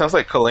 apparently, Sounds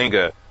like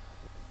Kalinga.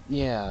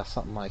 yeah,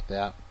 something like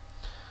that.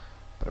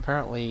 But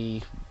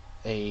apparently,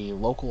 a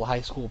local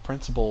high school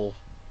principal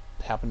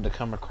happened to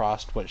come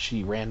across what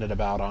she ranted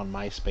about on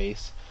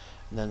MySpace,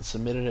 and then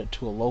submitted it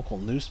to a local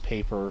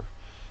newspaper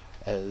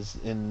as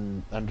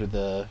in under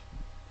the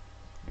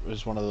it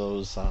was one of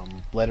those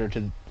letter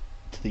to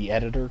the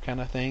editor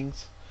kind of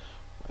things,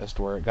 as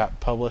to where it got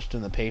published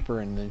in the paper,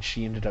 and then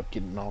she ended up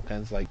getting all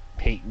kinds of like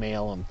hate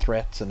mail and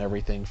threats and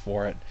everything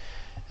for it.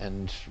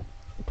 And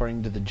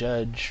according to the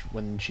judge,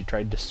 when she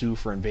tried to sue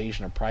for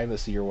invasion of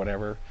privacy or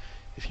whatever,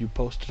 if you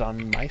post it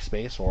on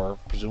MySpace or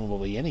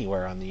presumably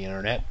anywhere on the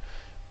internet,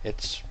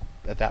 it's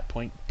at that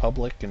point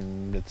public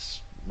and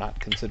it's not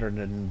considered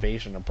an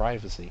invasion of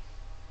privacy.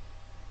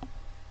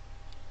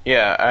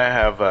 Yeah, I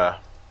have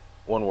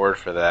one word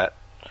for that.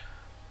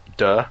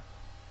 Duh.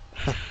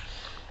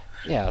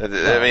 Yeah. I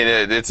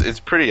mean, it's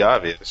pretty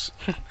obvious.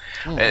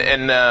 Mhm.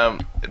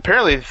 And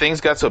apparently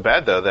things got so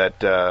bad though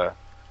that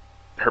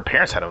her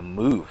parents had to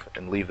move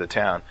and leave the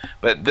town.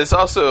 But this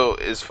also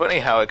is funny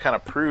how it kind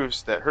of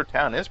proves that her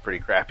town is pretty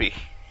crappy.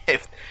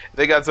 If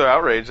they got so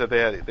outraged that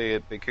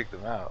they kicked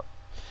them out.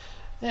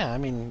 Yeah, I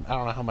mean, I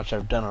don't know how much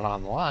I've done it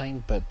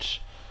online, but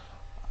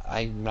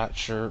I'm not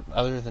sure,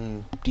 other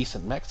than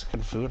decent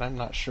Mexican food, I'm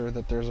not sure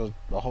that there's a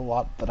whole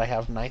lot that I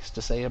have nice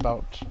to say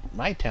about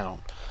my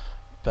town.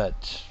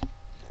 But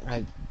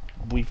I,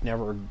 we've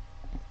never,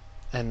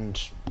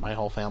 and my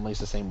whole family's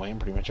the same way, and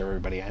pretty much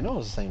everybody I know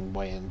is the same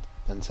way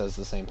and says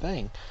the same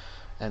thing.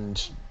 And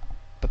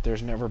but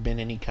there's never been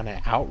any kind of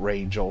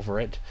outrage over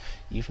it,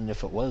 even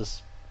if it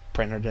was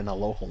printed in a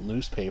local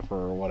newspaper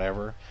or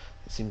whatever.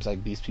 It seems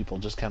like these people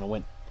just kind of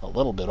went a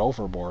little bit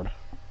overboard.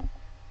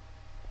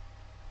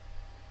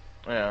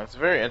 Yeah, it's a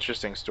very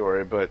interesting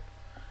story, but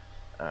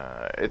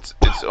it's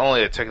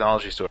only a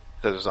technology story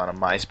because it's on a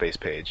MySpace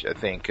page. I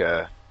think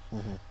Hmm.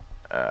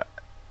 uh,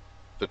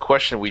 the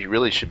question we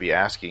really should be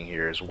asking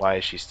here is why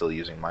is she still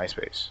using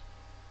MySpace?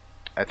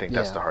 I think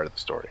that's Yeah, the heart of the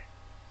story.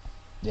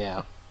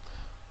 yeah.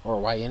 Or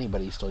why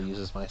anybody still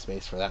uses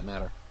MySpace for that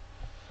matter.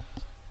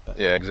 But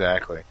Yeah,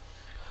 exactly.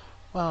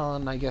 well,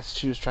 and I guess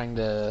she was trying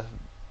to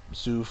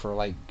sue for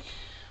like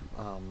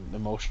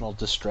emotional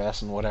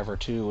distress and whatever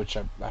too, which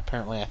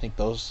apparently I think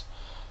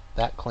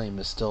that claim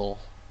is still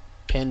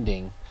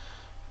pending.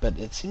 But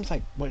it seems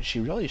like what she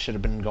really should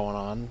have been going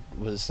on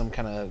was some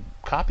kind of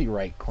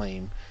copyright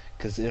claim,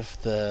 because if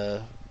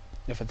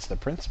it's the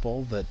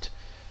principal that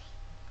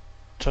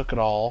took it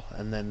all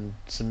and then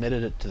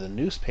submitted it to the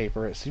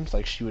newspaper, it seems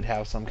like she would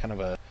have some kind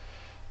of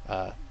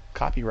a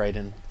copyright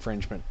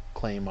infringement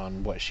claim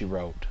on what she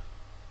wrote.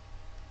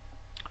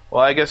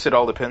 Well, I guess it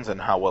all depends on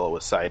how well it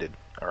was cited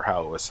or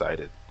how it was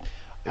cited.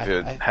 If I,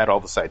 it I had all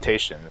the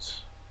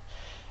citations,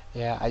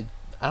 yeah, I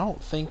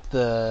don't think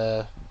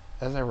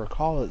as I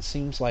recall, it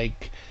seems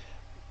like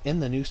in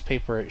the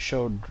newspaper it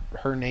showed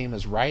her name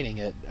as writing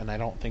it, and I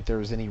don't think there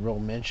was any real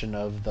mention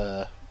of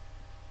the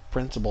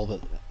principal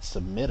that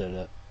submitted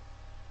it.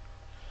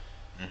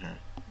 hmm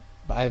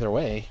But either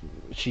way,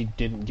 she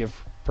didn't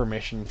give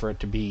permission for it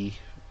to be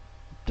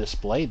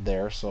displayed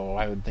there, so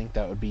I would think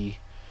that would be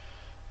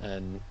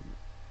an,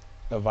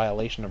 a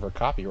violation of her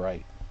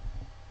copyright.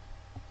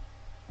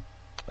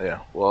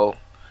 yeah. Well,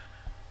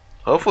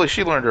 hopefully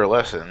she learned her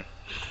lesson.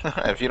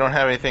 If you don't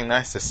have anything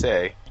nice to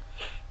say,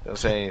 don't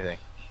say anything.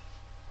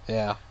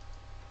 Yeah.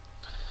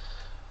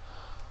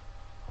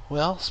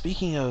 Well,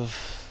 speaking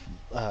of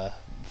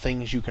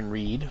things you can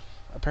read,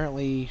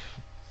 apparently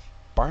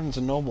Barnes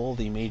and Noble,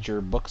 the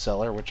major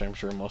bookseller, which I'm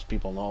sure most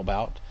people know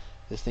about,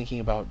 is thinking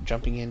about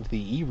jumping into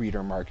the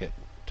e-reader market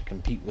to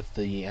compete with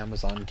the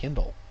Amazon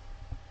Kindle.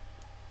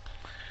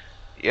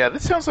 Yeah,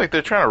 this sounds like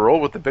they're trying to roll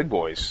with the big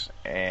boys,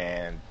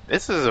 and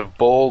this is a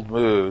bold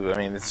move. I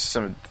mean, it's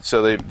some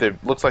so they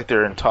looks like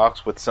they're in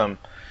talks with some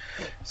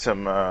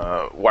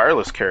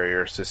wireless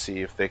carriers to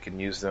see if they can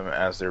use them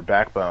as their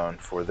backbone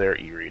for their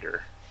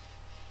e-reader.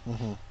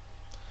 Hmm.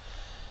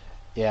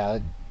 Yeah,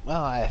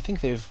 well, I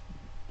think they've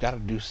got to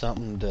do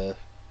something to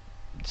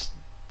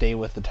stay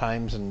with the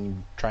times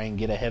and try and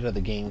get ahead of the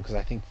game, because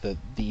I think that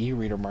the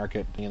e-reader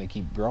market is going to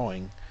keep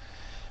growing.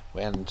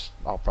 And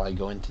I'll probably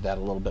go into that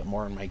a little bit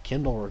more in my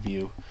Kindle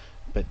review.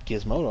 But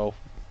Gizmodo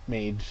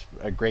made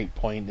a great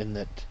point in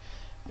that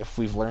if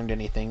we've learned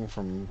anything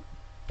from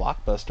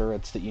Blockbuster,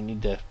 it's that you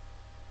need to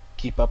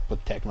keep up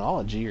with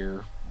technology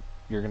or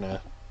you're going to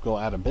go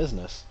out of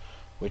business,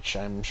 which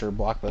I'm sure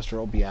Blockbuster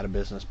will be out of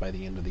business by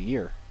the end of the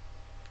year.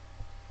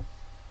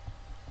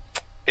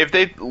 If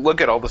they look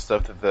at all the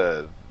stuff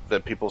that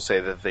that people say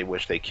that they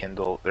wish their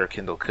Kindle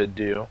could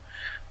do,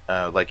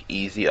 like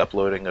easy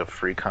uploading of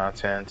free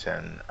content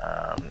and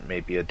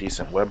maybe a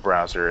decent web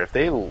browser. If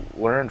they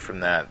learn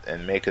from that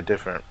and make a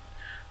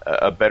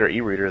better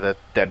e-reader,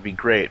 that'd be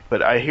great.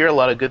 But I hear a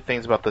lot of good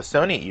things about the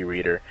Sony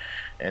e-reader,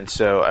 and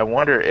so I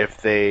wonder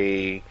if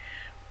they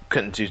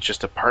couldn't do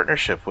just a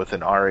partnership with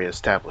an already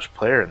established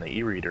player in the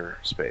e-reader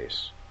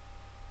space.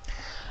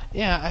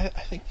 Yeah,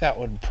 I think that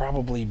would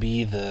probably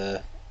be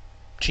the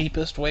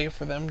cheapest way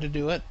for them to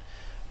do it.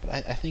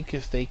 But I think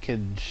if they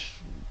could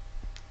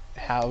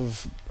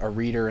have a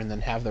reader and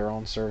then have their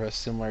own service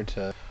similar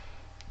to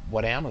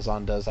what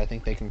Amazon does, I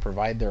think they can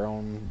provide their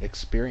own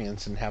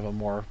experience and have a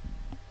more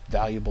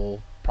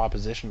valuable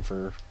proposition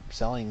for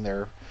selling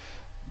their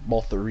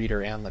both the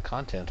reader and the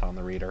content on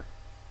the reader.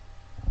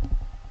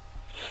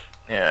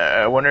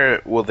 Yeah, I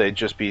wonder, will they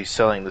just be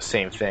selling the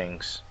same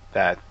things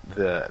that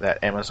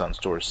Amazon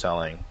store is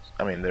selling?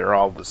 I mean, they're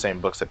all the same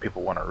books that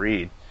people want to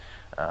read.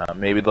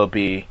 Maybe they'll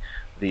be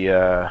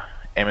the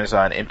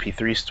Amazon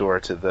MP3 store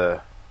to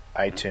the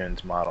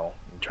iTunes model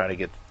and try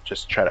to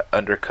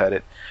undercut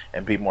it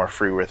and be more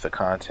free with the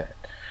content.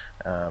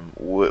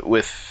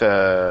 With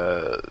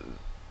not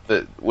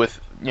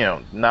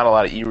a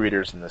lot of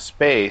e-readers in the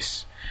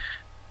space,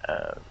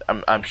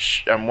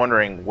 I'm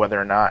wondering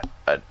whether or not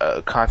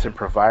a content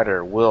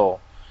provider will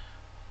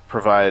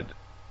provide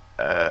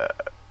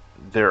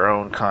their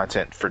own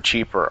content for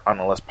cheaper on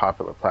a less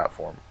popular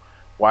platform.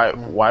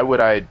 Why would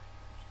I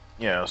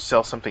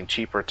sell something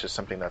cheaper to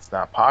something that's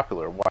not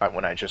popular? Why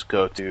when I just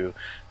go to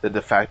the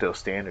de facto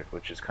standard,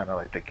 which is kind of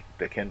like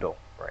the Kindle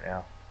right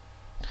now?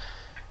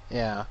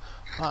 Yeah,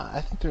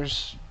 I think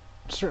there's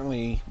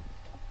certainly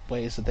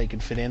ways that they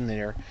could fit in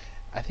there.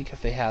 I think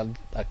if they had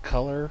a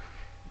color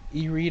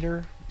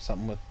e-reader,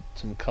 something with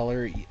some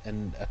color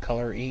and a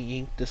color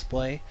e-ink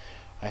display,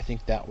 I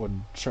think that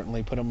would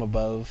certainly put them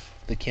above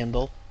the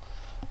Kindle.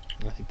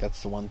 And I think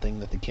that's the one thing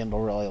that the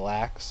Kindle really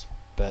lacks.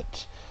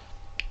 But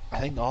I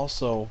think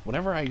also,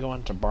 whenever I go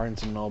into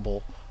Barnes &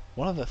 Noble,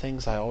 one of the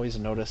things I always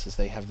notice is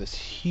they have this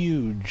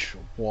huge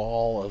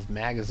wall of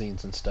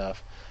magazines and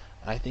stuff.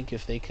 I think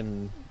if they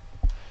can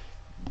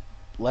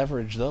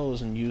leverage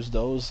those and use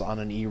those on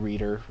an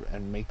e-reader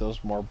and make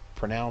those more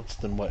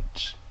pronounced than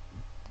what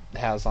it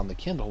has on the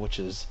Kindle, which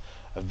is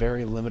a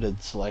very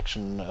limited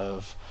selection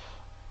of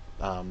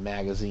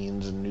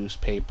magazines and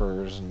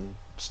newspapers and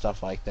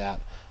stuff like that.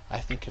 I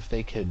think if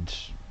they could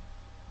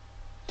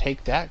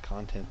take that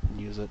content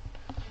and use it,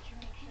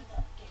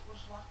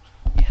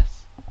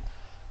 yes,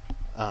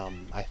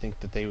 I think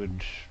that they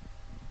would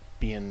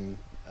be in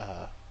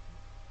a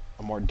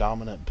more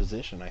dominant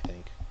position, I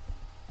think.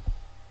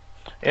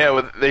 Yeah,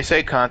 well, they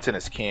say content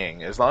is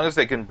king. As long as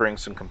they can bring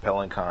some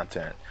compelling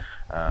content,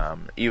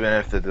 even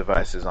if the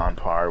device is on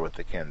par with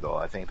the Kindle,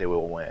 I think they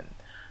will win.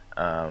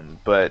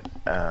 But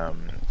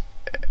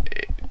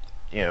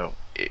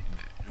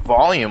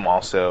volume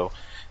also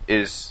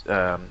is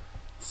the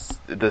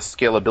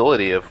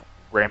scalability of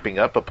ramping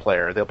up a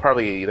player. They'll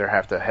probably either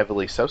have to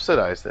heavily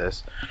subsidize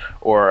this,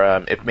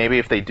 or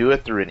if they do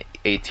it through an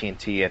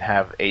AT&T and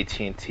have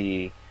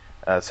AT&T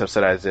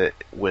subsidize it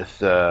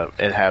with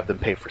and have them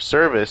pay for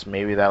service,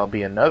 maybe that'll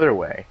be another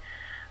way.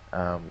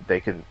 They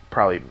can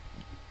probably,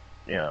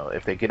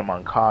 if they get them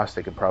on cost,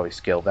 they can probably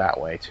scale that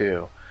way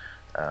too.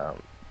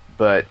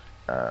 But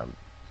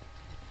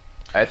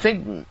I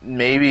think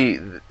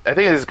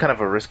it's kind of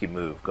a risky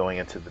move going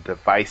into the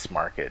device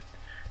market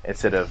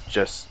instead of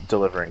just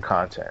delivering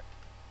content.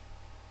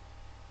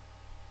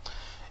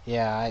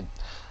 Yeah,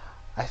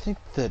 I think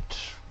that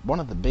one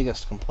of the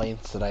biggest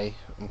complaints that I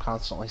am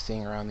constantly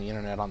seeing around the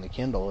internet on the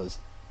Kindle is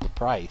the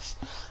price.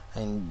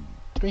 And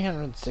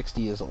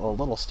 360 is a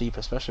little steep,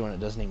 especially when it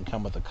doesn't even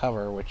come with a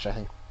cover, which I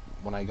think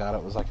when I got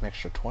it was like an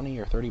extra 20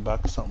 or 30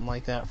 bucks, something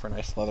like that, for a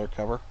nice leather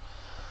cover.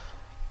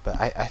 But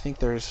I think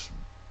there's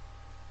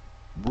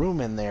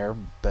room in there,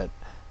 but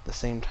at the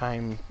same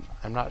time,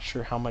 I'm not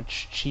sure how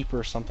much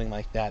cheaper something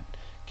like that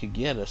could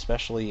get,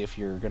 especially if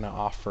you're going to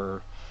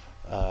offer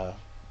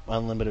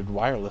unlimited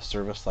wireless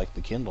service like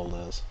the Kindle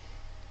does.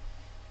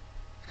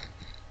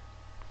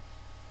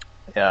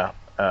 Yeah.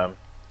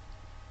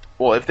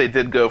 Well, if they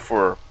did go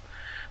for,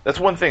 that's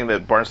one thing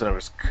that Barnes & Noble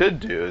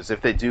could do, is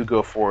if they do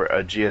go for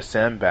a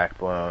GSM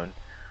backbone,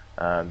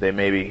 they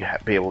maybe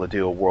be able to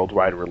do a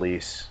worldwide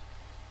release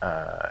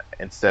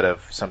instead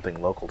of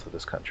something local to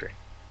this country.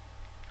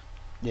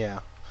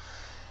 Yeah.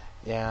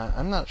 Yeah,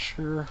 I'm not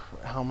sure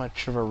how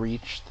much of a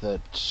reach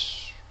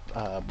that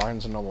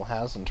Barnes & Noble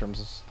has in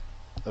terms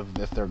of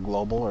if they're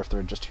global or if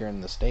they're just here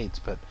in the States,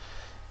 but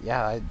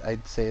yeah,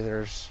 I'd say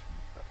there's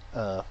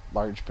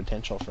large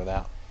potential for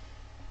that.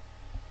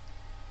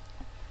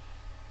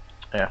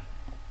 Yeah,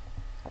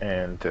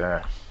 and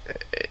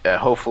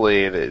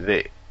hopefully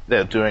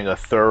they're doing a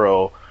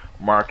thorough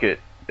market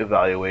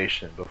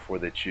evaluation before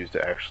they choose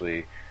to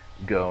actually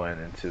go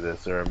into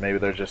this, or maybe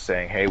they're just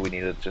saying, hey, we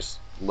need to just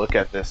look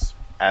at this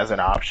as an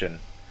option,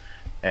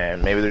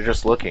 and maybe they're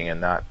just looking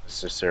and not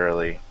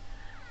necessarily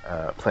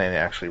planning to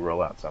actually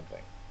roll out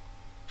something.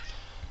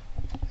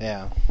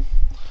 Yeah.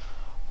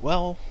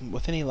 Well,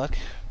 with any luck,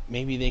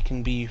 maybe they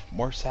can be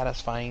more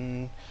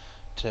satisfying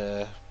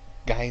to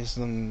guys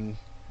than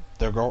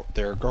their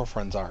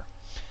girlfriends are.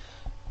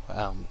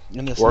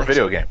 In this Or next,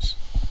 video games.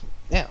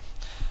 yeah.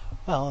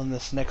 Well, in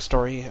this next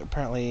story,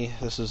 apparently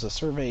this is a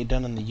survey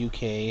done in the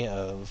UK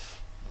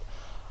of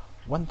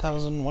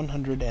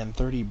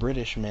 1,130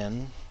 British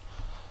men.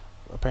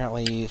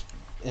 Apparently,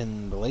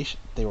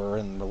 they were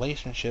in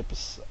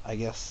relationships. I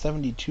guess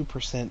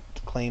 72%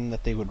 claim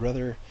that they would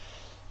rather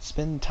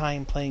spend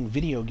time playing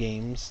video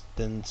games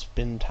than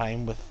spend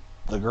time with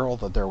the girl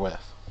that they're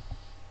with.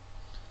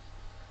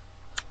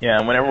 Yeah,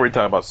 and whenever we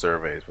talk about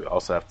surveys, we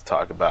also have to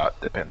talk about,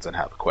 depends on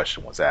how the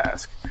question was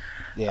asked.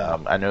 Yeah.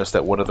 I noticed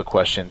that one of the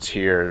questions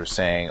here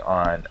saying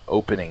on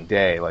opening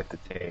day, like the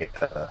day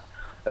a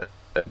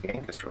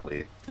game is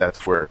released,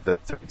 that's where the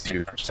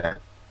 32%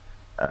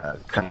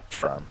 comes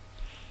from.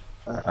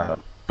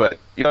 But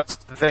it's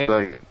the thing,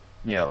 like,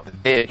 the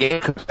day a game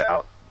comes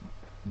out,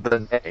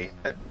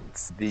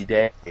 it's the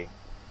day.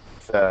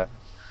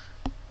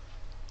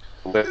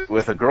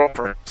 With a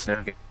girlfriend,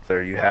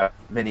 there you have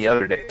many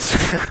other days.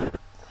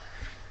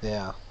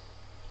 Yeah.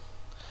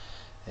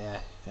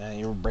 Yeah,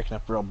 you were breaking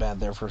up real bad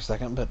there for a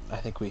second, but I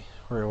think we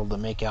were able to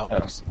make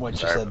out what you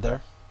said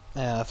there.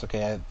 Yeah, that's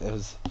okay. I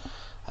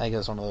think it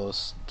was one of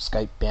those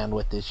Skype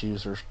bandwidth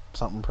issues or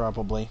something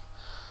probably.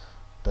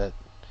 But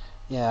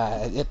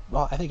yeah,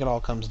 I think it all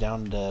comes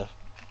down to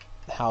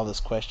how this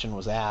question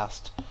was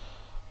asked.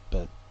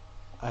 But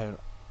I don't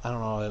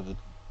know.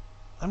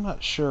 I'm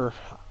not sure.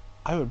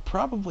 I would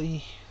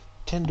probably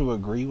tend to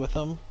agree with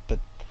them, but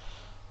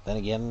then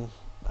again,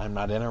 I'm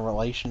not in a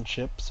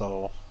relationship,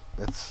 so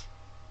it's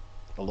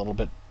a little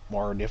bit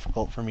more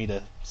difficult for me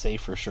to say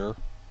for sure.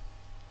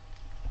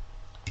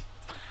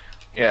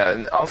 Yeah,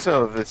 and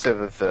also they said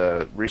that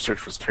the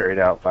research was carried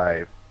out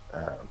by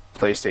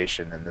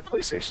PlayStation and the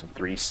PlayStation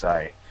 3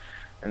 site.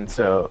 And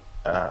so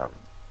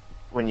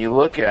when you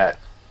look at,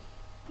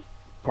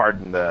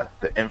 pardon the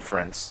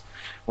inference,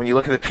 when you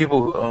look at the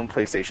people who own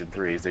PlayStation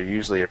 3s, they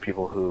usually are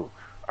people who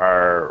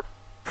are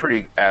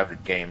pretty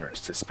avid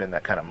gamers to spend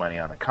that kind of money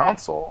on a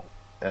console,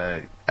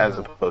 as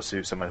opposed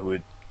to someone who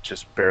would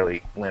just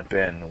barely limp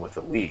in with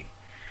a Wii.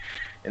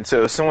 And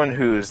so someone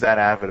who's that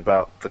avid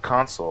about the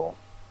console,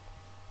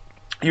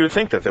 you would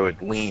think that they would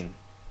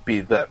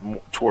be that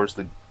towards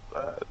the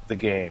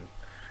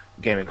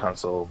gaming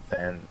console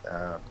than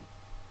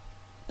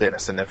a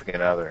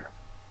significant other,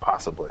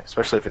 possibly,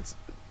 especially if it's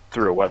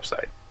through a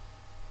website.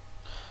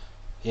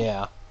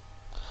 Yeah.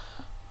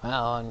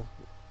 Well,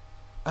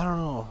 I don't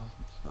know.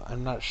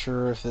 I'm not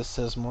sure if this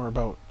says more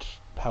about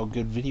how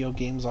good video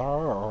games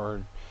are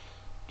or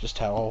just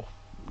how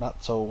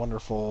not so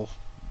wonderful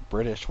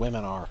British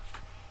women are.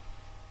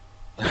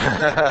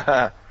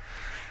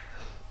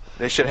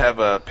 They should have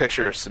a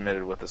picture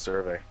submitted with the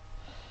survey.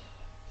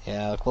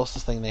 Yeah, the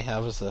closest thing they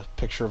have is a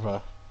picture of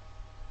a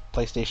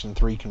PlayStation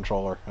 3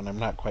 controller, and I'm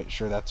not quite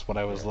sure that's what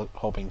I was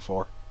hoping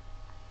for.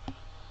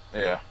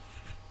 Yeah.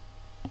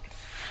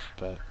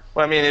 But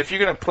well, I mean, if you're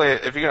gonna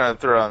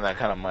throw on that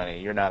kind of money,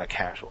 you're not a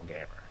casual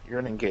gamer. You're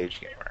an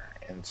engaged gamer,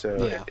 and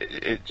so yeah.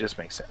 it just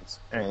makes sense.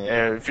 I mean,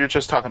 if you're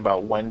just talking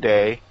about one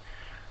day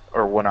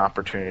or one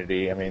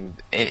opportunity, I mean,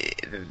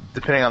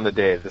 depending on the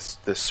day, this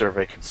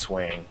survey can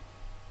swing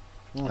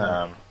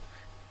in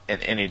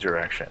any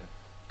direction.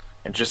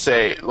 And just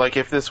say, like,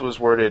 if this was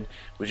worded,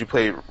 would you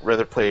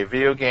rather play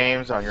video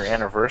games on your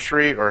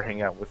anniversary or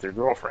hang out with your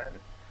girlfriend?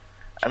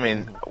 I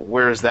mean,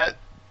 where is that?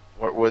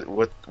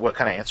 What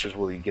kind of answers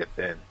will you get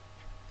then?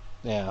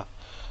 Yeah.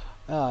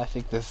 Well, I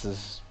think this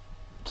is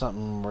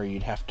something where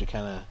you'd have to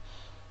kind of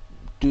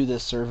do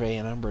this survey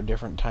a number of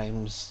different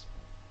times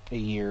a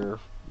year,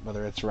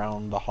 whether it's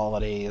around the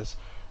holidays,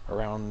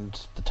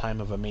 around the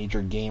time of a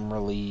major game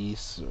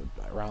release,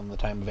 around the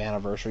time of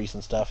anniversaries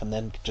and stuff, and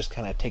then just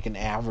kind of take an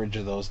average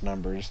of those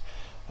numbers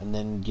and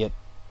then get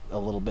a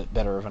little bit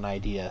better of an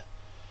idea.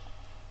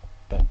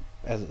 But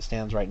as it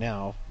stands right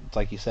now, it's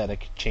like you said, it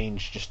could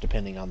change just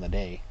depending on the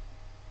day.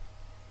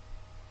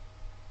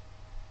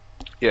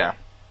 Yeah.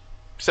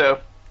 So,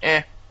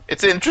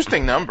 it's an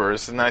interesting number.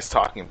 It's a nice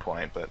talking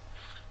point, but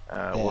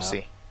we'll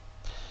see.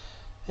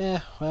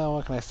 Yeah, well,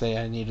 what can I say?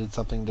 I needed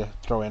something to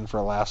throw in for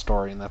a last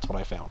story, and that's what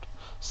I found.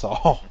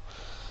 So,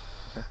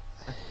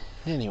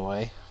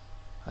 anyway,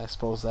 I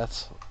suppose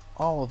that's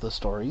all of the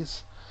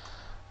stories.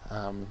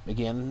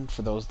 Again,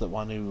 for those that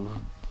want to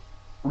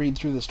read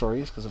through the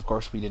stories, because of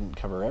course we didn't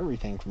cover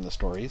everything from the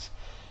stories,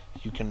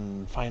 you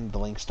can find the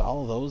links to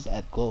all of those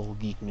at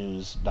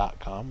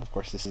globalgeeknews.com. Of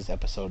course, this is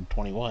episode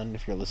 21.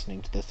 If you're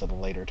listening to this at a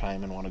later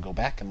time and want to go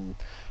back and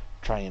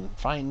try and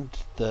find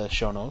the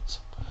show notes.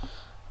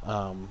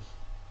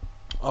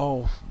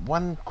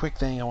 One quick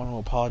thing I want to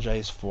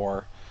apologize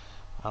for.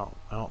 I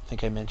don't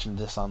think I mentioned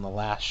this on the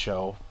last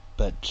show,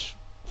 but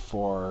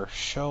for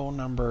show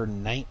number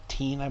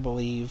 19, I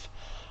believe,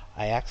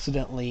 I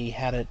accidentally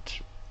had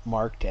it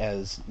marked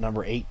as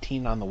number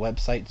 18 on the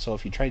website, so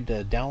if you tried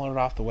to download it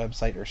off the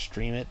website or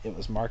stream it, it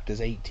was marked as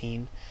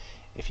 18.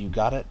 If you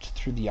got it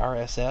through the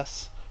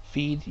RSS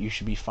feed, you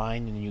should be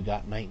fine and you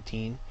got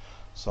 19.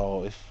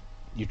 So if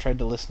you tried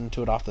to listen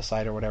to it off the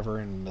site or whatever,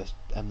 and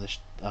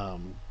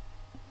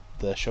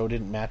the show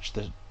didn't match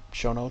the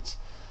show notes,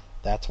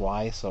 that's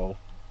why. So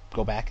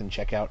go back and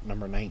check out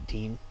number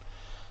 19.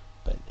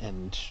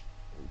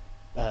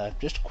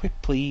 Just a quick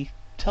plea: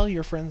 tell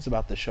your friends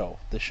about the show.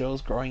 The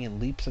show's growing in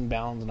leaps and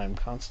bounds, and I'm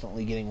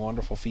constantly getting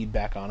wonderful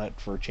feedback on it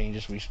for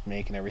changes we should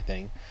make and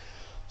everything.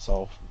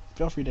 So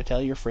feel free to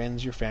tell your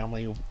friends, your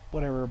family,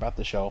 whatever about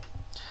the show.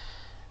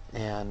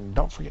 And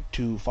don't forget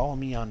to follow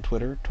me on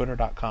Twitter,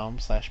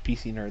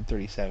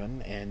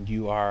 twitter.com/PCNerd37. And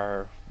you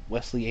are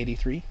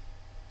Wesley83?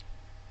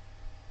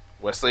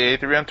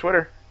 Wesley83 on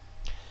Twitter.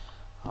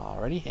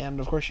 Alrighty, and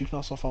of course you can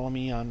also follow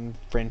me on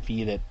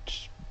FriendFeed at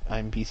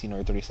I'm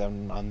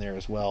PCNerd37 on there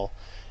as well.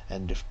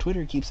 And if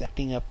Twitter keeps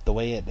acting up the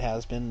way it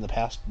has been the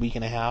past week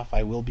and a half,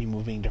 I will be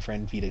moving to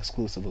FriendFeed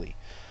exclusively.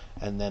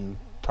 And then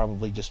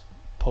probably just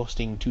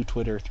posting to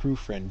Twitter through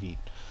FriendFeed.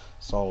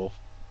 So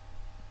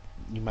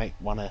you might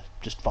want to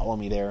just follow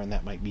me there, and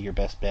that might be your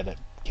best bet at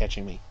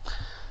catching me.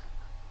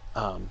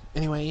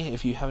 Anyway,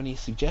 if you have any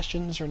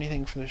suggestions or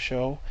anything for the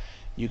show,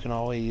 you can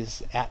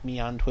always at me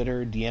on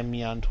Twitter, DM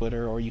me on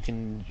Twitter, or you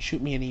can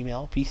shoot me an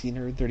email,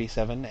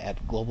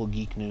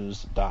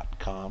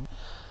 pcnerd37@globalgeeknews.com.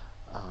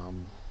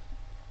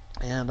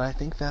 And I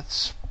think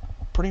that's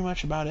pretty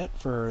much about it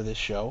for this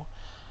show.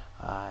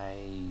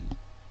 I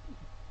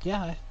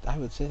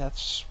would say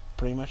that's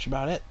pretty much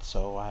about it.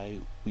 So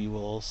we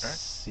will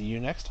see you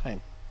next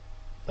time.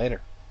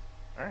 Later.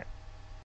 All right.